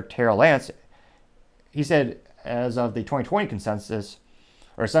city, Mayor Terrell Lance, he said as of the 2020 census,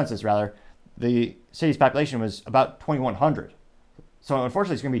 the city's population was about 2,100. So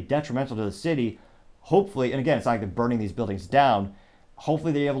unfortunately, it's going to be detrimental to the city. Hopefully, and again, it's not like they're burning these buildings down.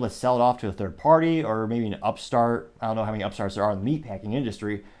 Hopefully they're able to sell it off to a third party or maybe an upstart. I don't know how many upstarts there are in the meatpacking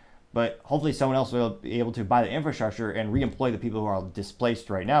industry, but hopefully someone else will be able to buy the infrastructure and re-employ the people who are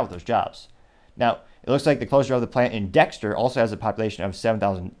displaced right now with those jobs. Now, it looks like the closure of the plant in Dexter also has a population of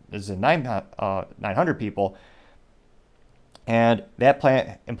 7,900 people, and that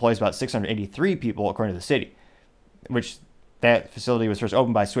plant employs about 683 people according to the city, which that facility was first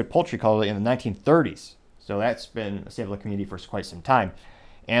opened by Swift Poultry Company in the 1930s. So that's been a staple of the community for quite some time.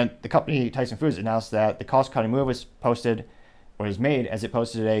 And the company, Tyson Foods, announced that the cost-cutting move was made as it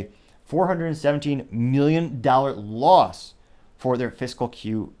posted a $417 million loss for their fiscal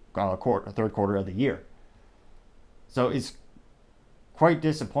third quarter of the year. So it's quite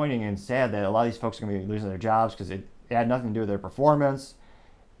disappointing and sad that a lot of these folks are going to be losing their jobs because it had nothing to do with their performance.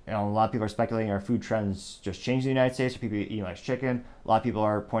 A lot of people are speculating are food trends just changing in the United States, or people eating less chicken. A lot of people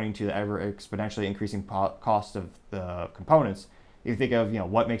are pointing to the ever exponentially increasing cost of the components. If you think of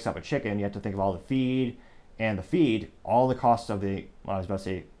what makes up a chicken, you have to think of all the feed, and the feed, all the costs of the. Well, I was about to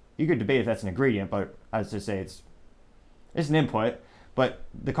say you could debate if that's an ingredient, but I was just say it's an input. But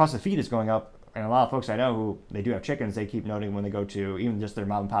the cost of feed is going up, and a lot of folks I know who they do have chickens, they keep noting when they go to even just their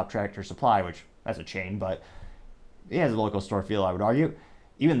mom and pop Tractor Supply, which that's a chain, but it has a local store feel, I would argue.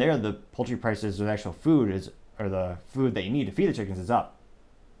 Even there, the poultry prices or the actual food or the food that you need to feed the chickens is up.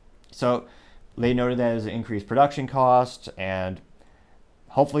 So they noted that as an increased production cost, and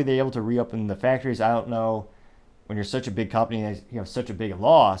hopefully they're able to reopen the factories. I don't know, when you're such a big company and you have such a big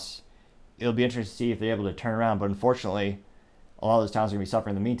loss, it'll be interesting to see if they're able to turn around. But unfortunately, a lot of those towns are going to be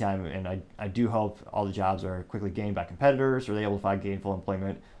suffering in the meantime, and I do hope all the jobs are quickly gained by competitors, or they're able to find gainful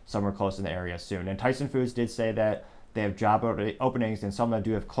employment somewhere close in the area soon. And Tyson Foods did say that they have job openings, and some of them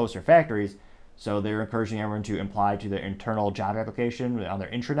do have closer factories, so they're encouraging everyone to apply to their internal job application on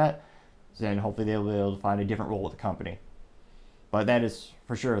their intranet, then hopefully they'll be able to find a different role with the company. But that is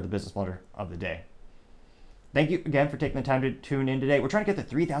for sure the business blunder of the day. Thank you again for taking the time to tune in today. We're trying to get to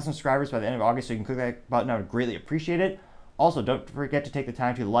 3,000 subscribers by the end of August, so you can click that button. I would greatly appreciate it. Also, don't forget to take the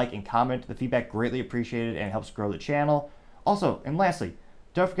time to like and comment. The feedback greatly appreciated and helps grow the channel. Also, and lastly,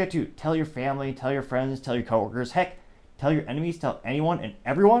 don't forget to tell your family, tell your friends, tell your coworkers, heck, tell your enemies, tell anyone and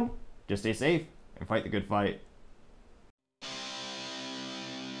everyone. Just stay safe and fight the good fight.